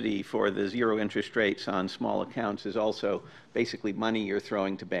subsidy for the zero interest rates on small accounts is also basically money you're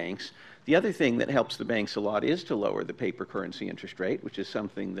throwing to banks. The other thing that helps the banks a lot is to lower the paper currency interest rate, which is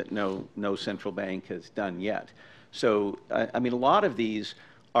something that no central bank has done yet. So, I mean, a lot of these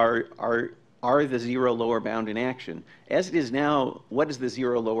are the zero lower bound in action. As it is now, what is the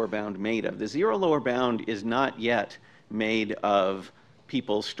zero lower bound made of? The zero lower bound is not yet made of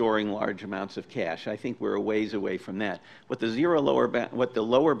people storing large amounts of cash. I think we're a ways away from that. What the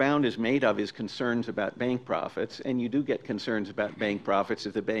lower bound is made of is concerns about bank profits, and you do get concerns about bank profits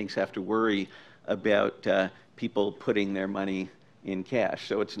if the banks have to worry about people putting their money in cash.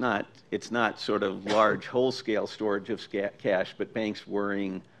 So it's not sort of large whole-scale storage of cash, but banks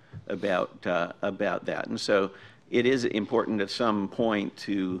worrying about that. And so it is important at some point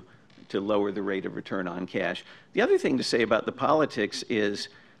to lower the rate of return on cash. The other thing to say about the politics is,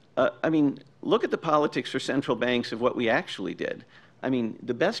 I mean, look at the politics for central banks of what we actually did. I mean,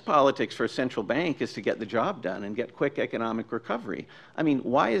 the best politics for a central bank is to get the job done and get quick economic recovery. I mean,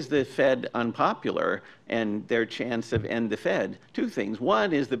 why is the Fed unpopular and their chance of end the Fed? Two things.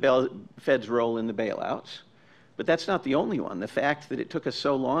 One is the Fed's role in the bailouts, but that's not the only one. The fact that it took us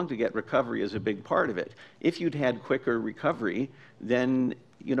so long to get recovery is a big part of it. If you'd had quicker recovery, then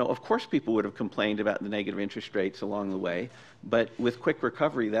of course people would have complained about the negative interest rates along the way, but with quick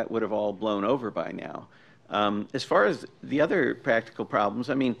recovery, that would have all blown over by now. As far as the other practical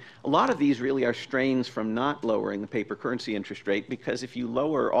problems, I mean, a lot of these really are strains from not lowering the paper currency interest rate, because if you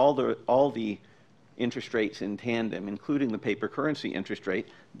lower all the interest rates in tandem, including the paper currency interest rate,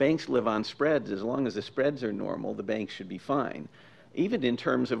 banks live on spreads. As long as the spreads are normal, the banks should be fine. Even in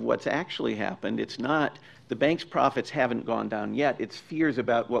terms of what's actually happened, it's not, the bank's profits haven't gone down yet. It's fears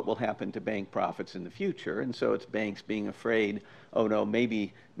about what will happen to bank profits in the future. And so it's banks being afraid, oh no,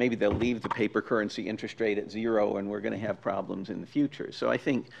 maybe they'll leave the paper currency interest rate at zero and we're going to have problems in the future. So I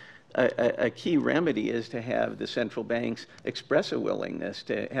think a key remedy is to have the central banks express a willingness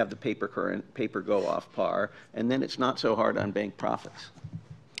to have the paper go off par, and then it's not so hard on bank profits.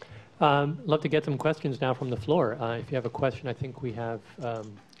 Love to get some questions now from the floor. If you have a question, I think we have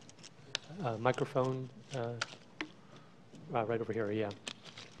a microphone right over here, yeah.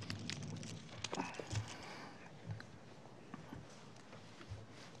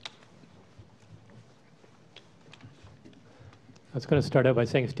 I was going to start out by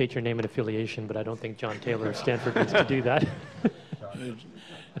saying state your name and affiliation, but I don't think John Taylor of Stanford needs to do that.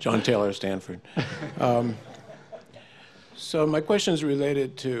 John Taylor, Stanford. So my question is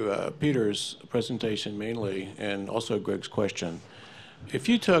related to Peter's presentation mainly, and also Greg's question. If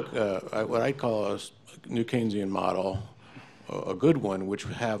you took what I call a new Keynesian model, a good one, which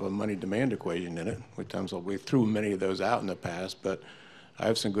would have a money demand equation in it, we threw many of those out in the past, but I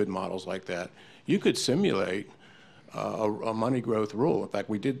have some good models like that. You could simulate a money growth rule. In fact,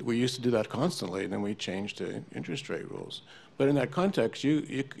 we used to do that constantly, and then we changed to interest rate rules. But in that context,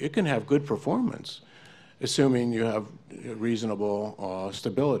 you can have good performance, assuming you have reasonable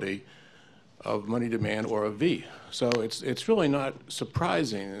stability of money demand or a V. So it's really not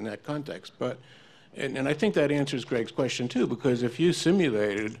surprising in that context. But and I think that answers Greg's question too, because if you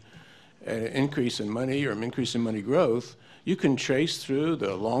simulated an increase in money or an increase in money growth, you can trace through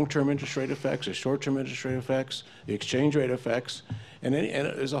the long-term interest rate effects, the short-term interest rate effects, the exchange rate effects, and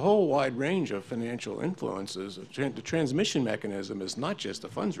there's a whole wide range of financial influences. The transmission mechanism is not just the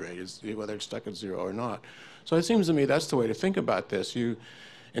funds rate, it's whether it's stuck at zero or not. So it seems to me that's the way to think about this.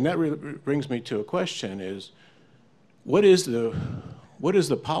 And that brings me to a question: is what is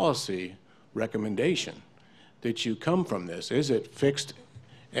the policy recommendation that you come from this? Is it fixed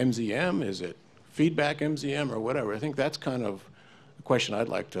MZM? Is it feedback MZM or whatever? I think that's kind of the question I'd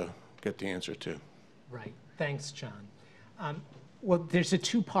like to get the answer to. Right. Thanks, John. Well, there's a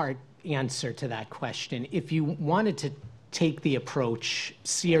two-part answer to that question. If you wanted to take the approach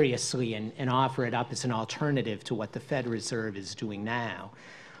seriously and offer it up as an alternative to what the Federal Reserve is doing now,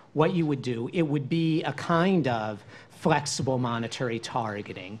 what you would do, it would be a kind of flexible monetary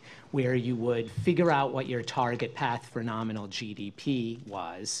targeting, where you would figure out what your target path for nominal GDP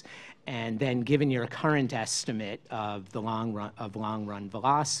was, And then given your current estimate of the long run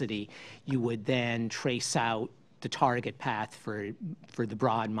velocity, you would then trace out the target path for the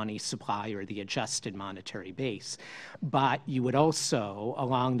broad money supply or the adjusted monetary base. But you would also,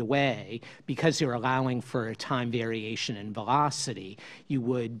 along the way, because you're allowing for time variation in velocity, you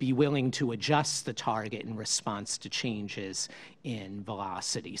would be willing to adjust the target in response to changes in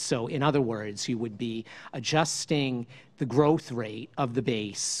velocity. So in other words, you would be adjusting the growth rate of the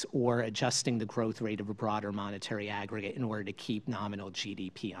base or adjusting the growth rate of a broader monetary aggregate in order to keep nominal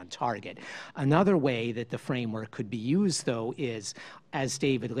GDP on target. Another way that the framework could be used, though, is, as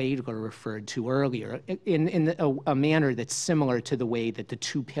David Laidler referred to earlier, in a manner that's similar to the way that the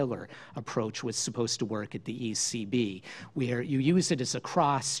two-pillar approach was supposed to work at the ECB, where you use it as a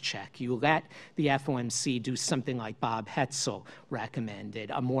cross-check. You let the FOMC do something like Bob Hetzel recommended,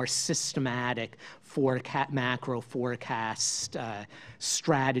 a more systematic macro forecast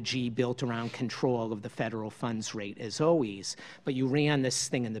strategy built around control of the federal funds rate as always. But you ran this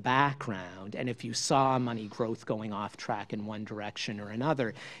thing in the background, and if you saw money growth going off track in one direction or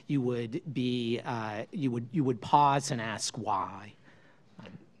another, you would be you would pause and ask why.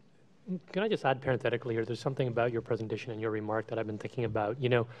 Can I just add parenthetically here? There's something about your presentation and your remark that I've been thinking about. You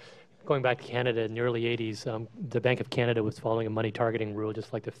know, going back to Canada in the early 80s, the Bank of Canada was following a money targeting rule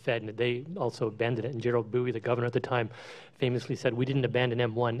just like the Fed, and they also abandoned it. And Gerald Bowie, the governor at the time, famously said, "We didn't abandon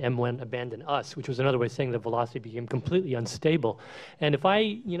M1, M1 abandoned us," which was another way of saying the velocity became completely unstable. And if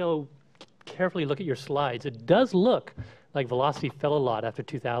I, carefully look at your slides, it does look like velocity fell a lot after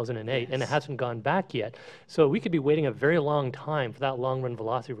 2008, and it hasn't gone back yet. So we could be waiting a very long time for that long-run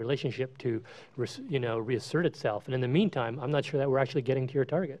velocity relationship to, reassert itself. And in the meantime, I'm not sure that we're actually getting to your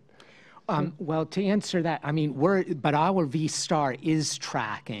target. Well, to answer that, I mean, but our V star is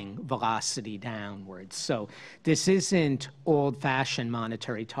tracking velocity downwards. So this isn't old-fashioned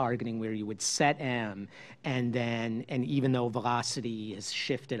monetary targeting where you would set M and even though velocity is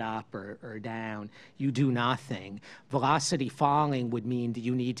shifted up or down, you do nothing. Velocity falling would mean that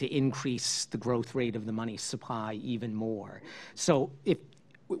you need to increase the growth rate of the money supply even more. So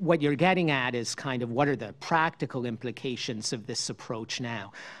what you're getting at is kind of what are the practical implications of this approach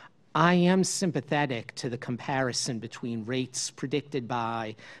now. I am sympathetic to the comparison between rates predicted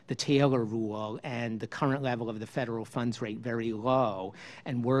by the Taylor rule and the current level of the federal funds rate very low,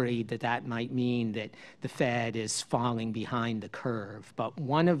 and worried that that might mean that the Fed is falling behind the curve. But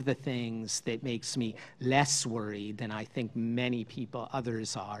one of the things that makes me less worried than I think many people,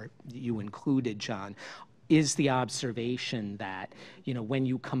 others are, you included, John, is the observation that, when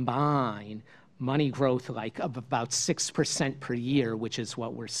you combine money growth of about 6% per year, which is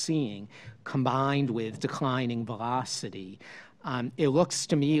what we're seeing, combined with declining velocity, it looks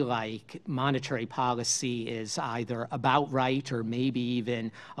to me like monetary policy is either about right or maybe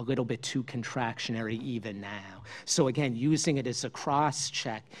even a little bit too contractionary even now. So again, using it as a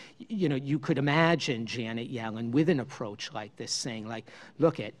cross-check, you could imagine Janet Yellen with an approach like this saying,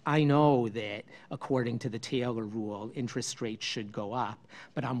 look, I know that according to the Taylor rule, interest rates should go up,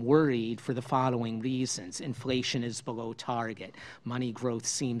 but I'm worried for the following reasons. Inflation is below target. Money growth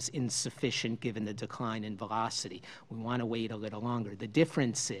seems insufficient given the decline in velocity. We want to wait a little longer. The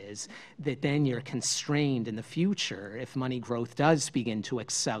difference is that then you're constrained in the future if money growth does begin to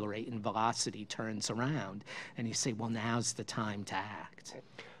accelerate and velocity turns around, and you say, well, now's the time to act.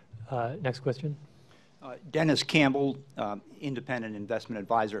 Next question. Dennis Campbell, independent investment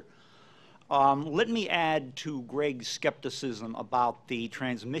advisor. Let me add to Greg's skepticism about the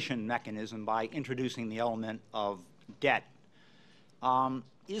transmission mechanism by introducing the element of debt.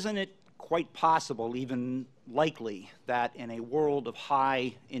 Isn't it quite possible, even likely, that in a world of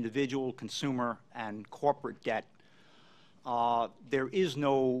high individual, consumer, and corporate debt, there's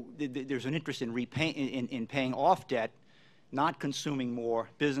an interest in paying off debt, not consuming more.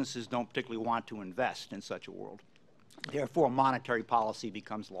 Businesses don't particularly want to invest in such a world. Therefore, monetary policy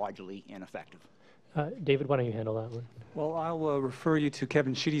becomes largely ineffective. David, why don't you handle that one? Well, I'll refer you to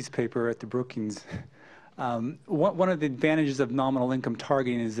Kevin Sheedy's paper at the Brookings. One of the advantages of nominal income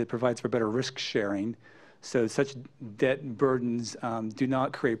targeting is it provides for better risk sharing. So such debt burdens do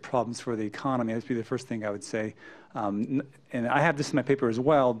not create problems for the economy. That would be the first thing I would say. And I have this in my paper as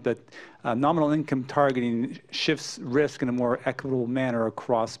well, but nominal income targeting shifts risk in a more equitable manner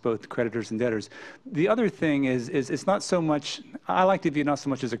across both creditors and debtors. The other thing is it's not so much, I like to view not so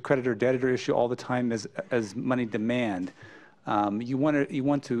much as a creditor-debtor issue all the time as money demand. You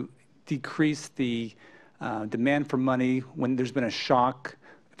want to decrease the demand for money when there's been a shock.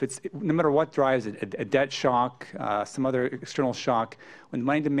 no matter what drives it, a debt shock, some other external shock, when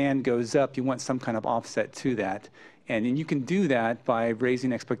money demand goes up, you want some kind of offset to that. And you can do that by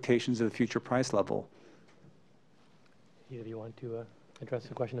raising expectations of the future price level. Either of you want to address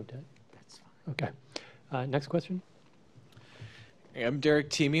the question of debt? That's fine. Okay. Next question. I'm Derek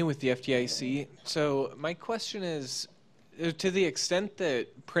Teamy with the FDIC. So my question is, to the extent that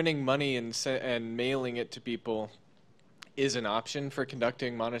printing money and mailing it to people is an option for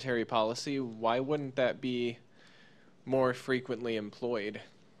conducting monetary policy, why wouldn't that be more frequently employed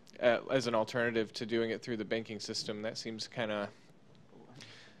as an alternative to doing it through the banking system? That seems kind of,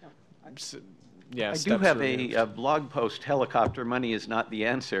 yeah. I do have a blog post, Helicopter Money is Not the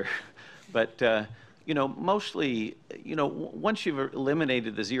Answer, but you know, mostly, you know, once you've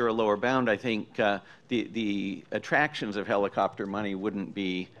eliminated the zero lower bound, I think the attractions of helicopter money wouldn't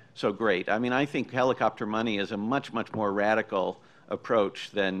be so great. I mean, I think helicopter money is a much, much more radical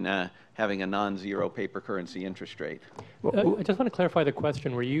approach than having a non-zero paper currency interest rate. I just want to clarify the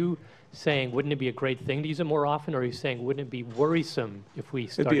question. Were you saying, wouldn't it be a great thing to use it more often, or are you saying, wouldn't it be worrisome if we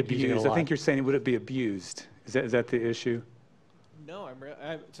started using it a lot? I think you're saying, would it be abused? Is that the issue? No,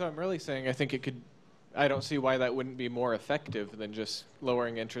 I'm really saying I think it could. I don't see why that wouldn't be more effective than just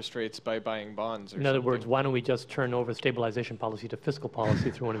lowering interest rates by buying bonds. Or in other words, why don't we just turn over stabilization policy to fiscal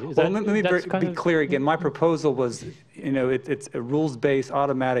policy through one of these? Well, let me be clear again. My proposal was, you know, it's a rules-based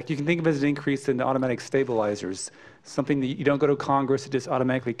automatic. You can think of it as an increase in the automatic stabilizers, something that you don't go to Congress, it just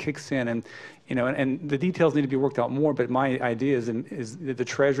automatically kicks in. And, you know, and the details need to be worked out more, but my idea is that the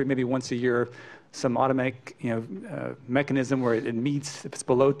Treasury maybe once a year, some automatic, you know, mechanism where it meets if it's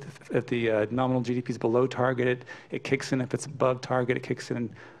below, if the nominal GDP is below target, it kicks in. If it's above target, it kicks in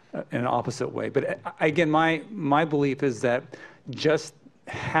an opposite way. But again, my belief is that just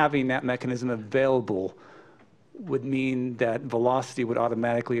having that mechanism available would mean that velocity would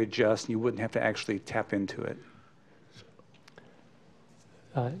automatically adjust, and you wouldn't have to actually tap into it.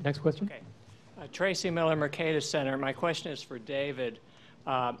 Next question. Okay. Tracy Miller, Mercatus Center. My question is for David.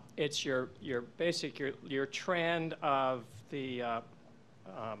 It's your trend of the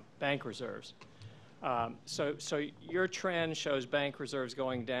bank reserves. So your trend shows bank reserves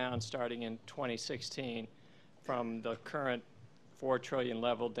going down starting in 2016 from the current 4 trillion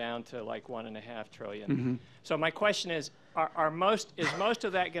level down to like 1.5 trillion. Mm-hmm. So my question is most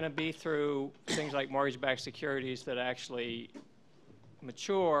of that going to be through things like mortgage-backed securities that actually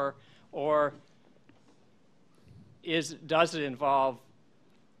mature, or does it involve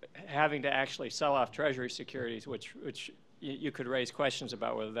having to actually sell off Treasury securities, which you could raise questions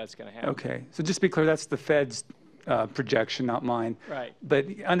about whether that's going to happen? Okay, so just to be clear, that's the Fed's projection, not mine. Right. But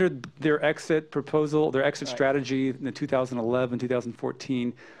under their exit proposal, their exit strategy in the 2011,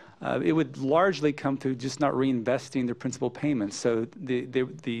 2014, it would largely come through just not reinvesting their principal payments. So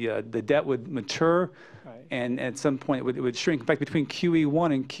the debt would mature, right, and at some point it would shrink. In fact, between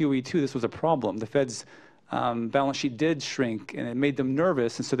QE1 and QE2, this was a problem. The Fed's balance sheet did shrink, and it made them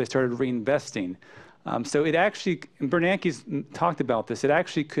nervous, and so they started reinvesting. So it actually, and Bernanke's talked about this, it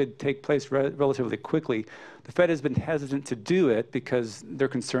actually could take place relatively quickly. The Fed has been hesitant to do it because they're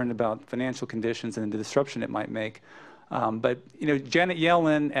concerned about financial conditions and the disruption it might make. But you know, Janet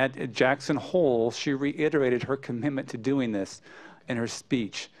Yellen at Jackson Hole, she reiterated her commitment to doing this in her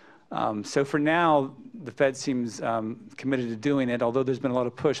speech. So for now, the Fed seems committed to doing it, although there's been a lot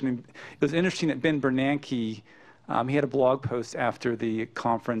of push. I mean, it was interesting that Ben Bernanke, he had a blog post after the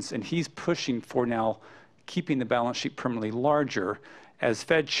conference, and he's pushing for now keeping the balance sheet permanently larger. As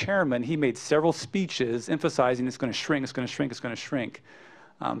Fed chairman, he made several speeches emphasizing it's going to shrink, it's going to shrink, it's going to shrink.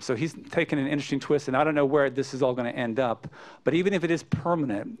 So he's taken an interesting twist, and I don't know where this is all going to end up. But even if it is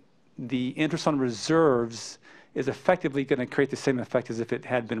permanent, the interest on reserves is effectively going to create the same effect as if it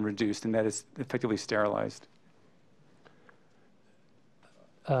had been reduced, and that is effectively sterilized.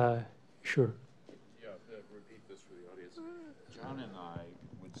 Sure. Yeah, repeat this for the audience. John and I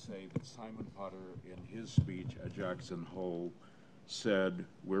would say that Simon Potter, in his speech at Jackson Hole, said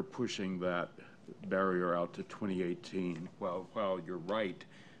we're pushing that barrier out to 2018. Well, you're right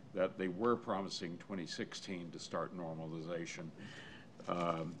that they were promising 2016 to start normalization.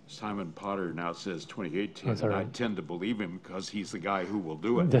 Simon Potter now says 2018, and right. I tend to believe him because he's the guy who will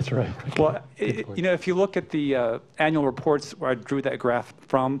do it. That's right. Well, you know, if you look at the annual reports where I drew that graph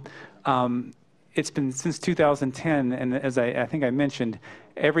from, it's been since 2010, and as I think I mentioned,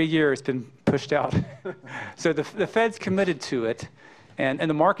 every year it's been pushed out. So the Fed's committed to it, and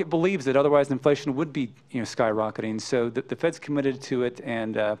the market believes it. Otherwise, inflation would be, you know, skyrocketing. So the Fed's committed to it,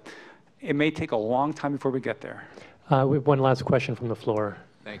 and it may take a long time before we get there. We have one last question from the floor.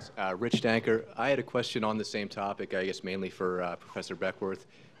 Thanks. Rich Danker. I had a question on the same topic, I guess mainly for Professor Beckworth.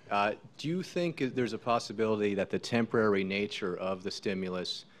 Do you think there's a possibility that the temporary nature of the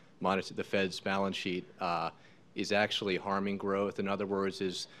stimulus, the Fed's balance sheet, is actually harming growth? In other words,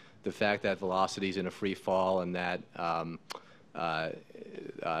 is the fact that velocity is in a free fall and that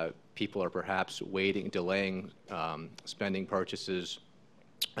people are perhaps delaying spending purchases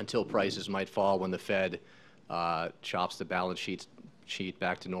until prices might fall when the Fed chops the balance sheet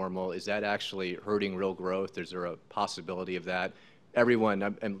back to normal, is that actually hurting real growth? Is there a possibility of that? Everyone,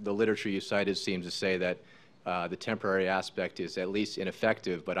 and the literature you cited seems to say that the temporary aspect is at least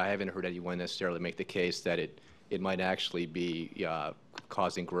ineffective, but I haven't heard anyone necessarily make the case that it might actually be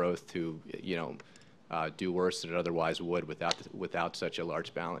causing growth to, do worse than it otherwise would without such a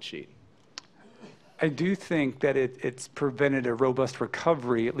large balance sheet. I do think that it's prevented a robust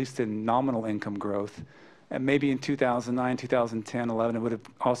recovery, at least in nominal income growth. And maybe in 2009, 2010, 11, it would have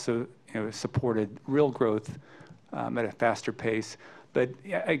also supported real growth at a faster pace. But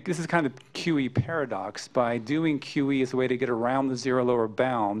this is kind of the QE paradox. By doing QE as a way to get around the zero lower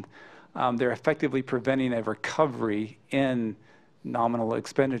bound, they're effectively preventing a recovery in nominal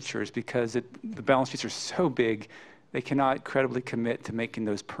expenditures because the balance sheets are so big, they cannot credibly commit to making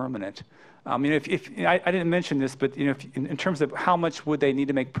those permanent. I didn't mention this, but in terms of how much would they need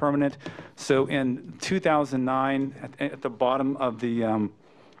to make permanent, so in 2009, at the bottom of the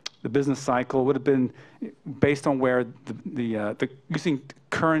business cycle, would have been based on where the using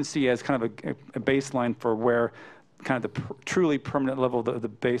currency as kind of a baseline for where kind of the truly permanent level of the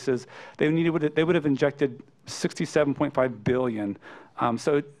base is. They would have injected 67.5 billion.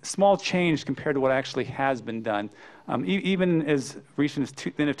 So small change compared to what actually has been done. Even as recent as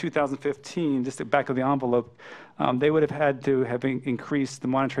the end of 2015, just the back of the envelope, they would have had to have increased the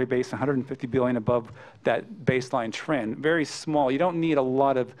monetary base 150 billion above that baseline trend. Very small. You don't need a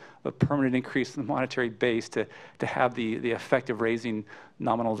lot of a permanent increase in the monetary base to have the effect of raising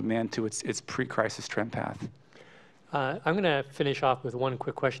nominal demand to its pre-crisis trend path. I'm going to finish off with one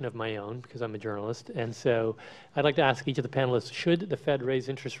quick question of my own because I'm a journalist. And so I'd like to ask each of the panelists, should the Fed raise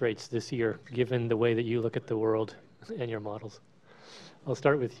interest rates this year, given the way that you look at the world and your models? I'll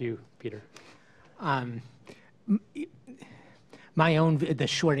start with you, Peter. The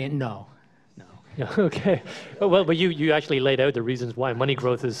short end, no. Yeah, okay. Well, but you actually laid out the reasons why money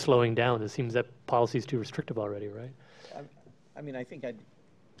growth is slowing down. It seems that policy is too restrictive already, right? I mean, I think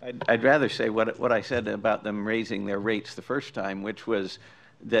I'd rather say what I said about them raising their rates the first time, which was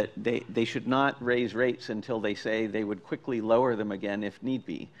that they should not raise rates until they say they would quickly lower them again if need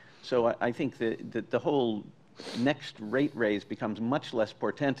be. So I think that the whole next rate raise becomes much less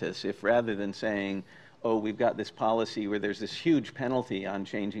portentous if rather than saying, oh, we've got this policy where there's this huge penalty on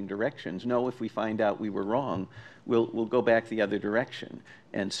changing directions. No, if we find out we were wrong, we'll go back the other direction.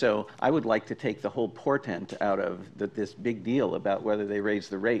 And so I would like to take the whole portent out of this big deal about whether they raise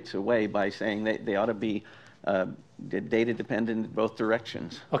the rates away by saying they ought to be data dependent in both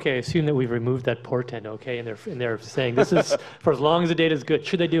directions. Okay, I assume that we've removed that portent, okay, and they're saying this is for as long as the data is good.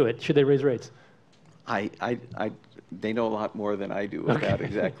 Should they do it? Should they raise rates? They know a lot more than I do about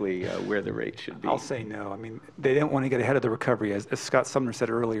exactly where the rate should be. I'll say no. I mean, they don't want to get ahead of the recovery. As Scott Sumner said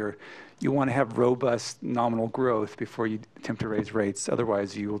earlier, you want to have robust nominal growth before you attempt to raise rates.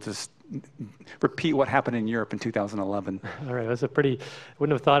 Otherwise, you will just repeat what happened in Europe in 2011. All right, that's wouldn't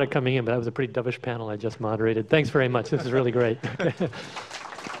have thought of coming in, but that was a pretty dovish panel I just moderated. Thanks very much. This is really great.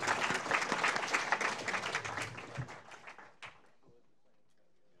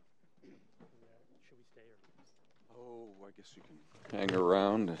 Hang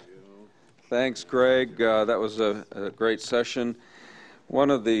around. Thanks, Greg. That was a great session.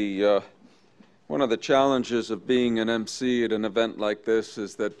 One of the challenges of being an MC at an event like this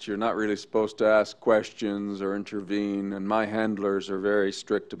is that you're not really supposed to ask questions or intervene, and my handlers are very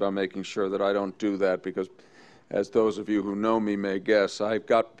strict about making sure that I don't do that because, as those of you who know me may guess, I've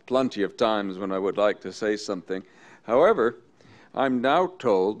got plenty of times when I would like to say something. However, I'm now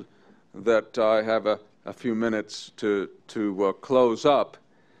told that I have a few minutes to close up.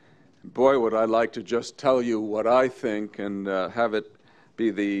 Boy, would I like to just tell you what I think and have it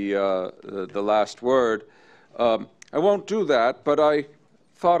be the last word. I won't do that, but I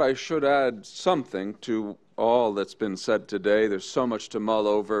thought I should add something to all that's been said today. There's so much to mull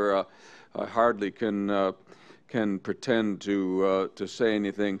over. I hardly can pretend to say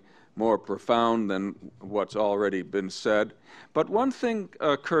anything more profound than what's already been said. But one thing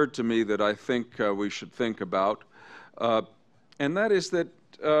occurred to me that I think we should think about, and that is that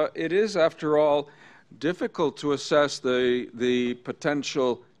it is, after all, difficult to assess the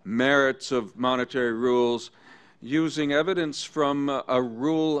potential merits of monetary rules using evidence from a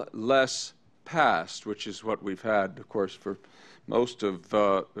rule-less past, which is what we've had, of course, for most of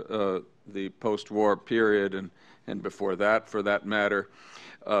the post-war period and before that, for that matter,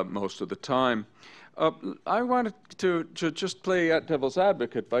 most of the time. I wanted to just play devil's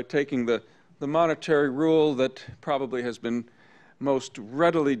advocate by taking the monetary rule that probably has been most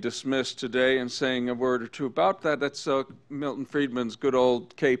readily dismissed today and saying a word or two about that. That's Milton Friedman's good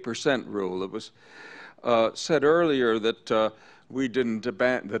old K% rule. It was said earlier that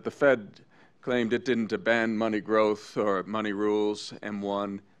that the Fed claimed it didn't abandon money growth or money rules,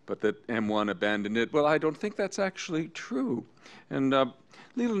 M1, but that M1 abandoned it. Well, I don't think that's actually true. And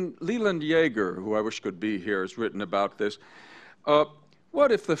Leland Yeager, who I wish could be here, has written about this.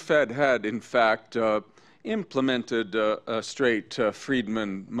 What if the Fed had, in fact, implemented a straight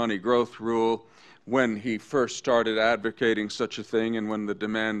Friedman money growth rule when he first started advocating such a thing and when the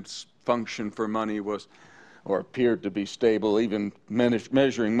demand function for money was, or appeared to be stable, even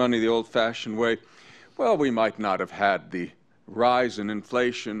measuring money the old-fashioned way? Well, we might not have had the rise in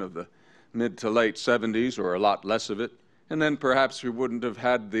inflation of the mid to late 70s, or a lot less of it, and then perhaps we wouldn't have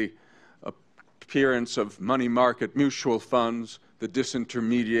had the appearance of money market mutual funds, the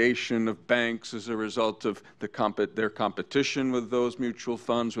disintermediation of banks as a result of their competition with those mutual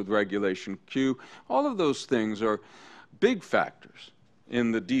funds, with Regulation Q. All of those things are big factors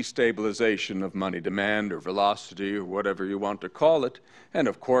in the destabilization of money demand or velocity or whatever you want to call it. And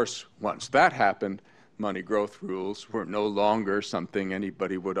of course, once that happened, money growth rules were no longer something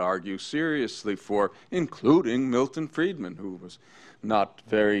anybody would argue seriously for, including Milton Friedman, who was not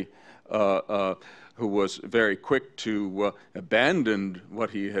very who was very quick to abandon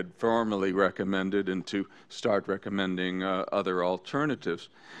what he had formerly recommended and to start recommending other alternatives.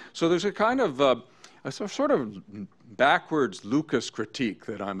 So there's a kind of a sort of backwards Lucas critique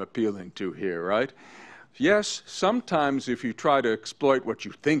that I'm appealing to here, right? Yes, sometimes if you try to exploit what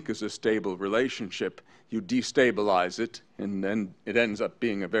you think is a stable relationship, you destabilize it, and then it ends up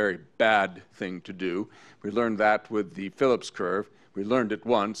being a very bad thing to do. We learned that with the Phillips curve. We learned it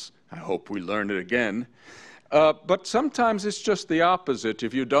once. I hope we learn it again. But sometimes it's just the opposite.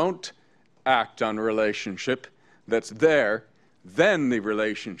 If you don't act on a relationship that's there, then the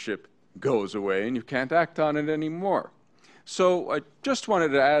relationship goes away and you can't act on it anymore. So I just wanted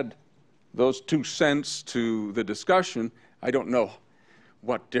to add those 2 cents to the discussion. I don't know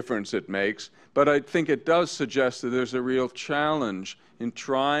what difference it makes, but I think it does suggest that there's a real challenge in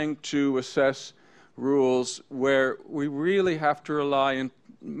trying to assess rules where we really have to rely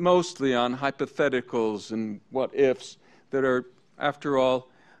mostly on hypotheticals and what-ifs that are, after all,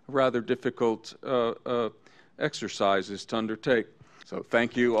 rather difficult exercises to undertake. So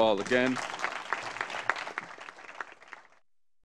thank you all again.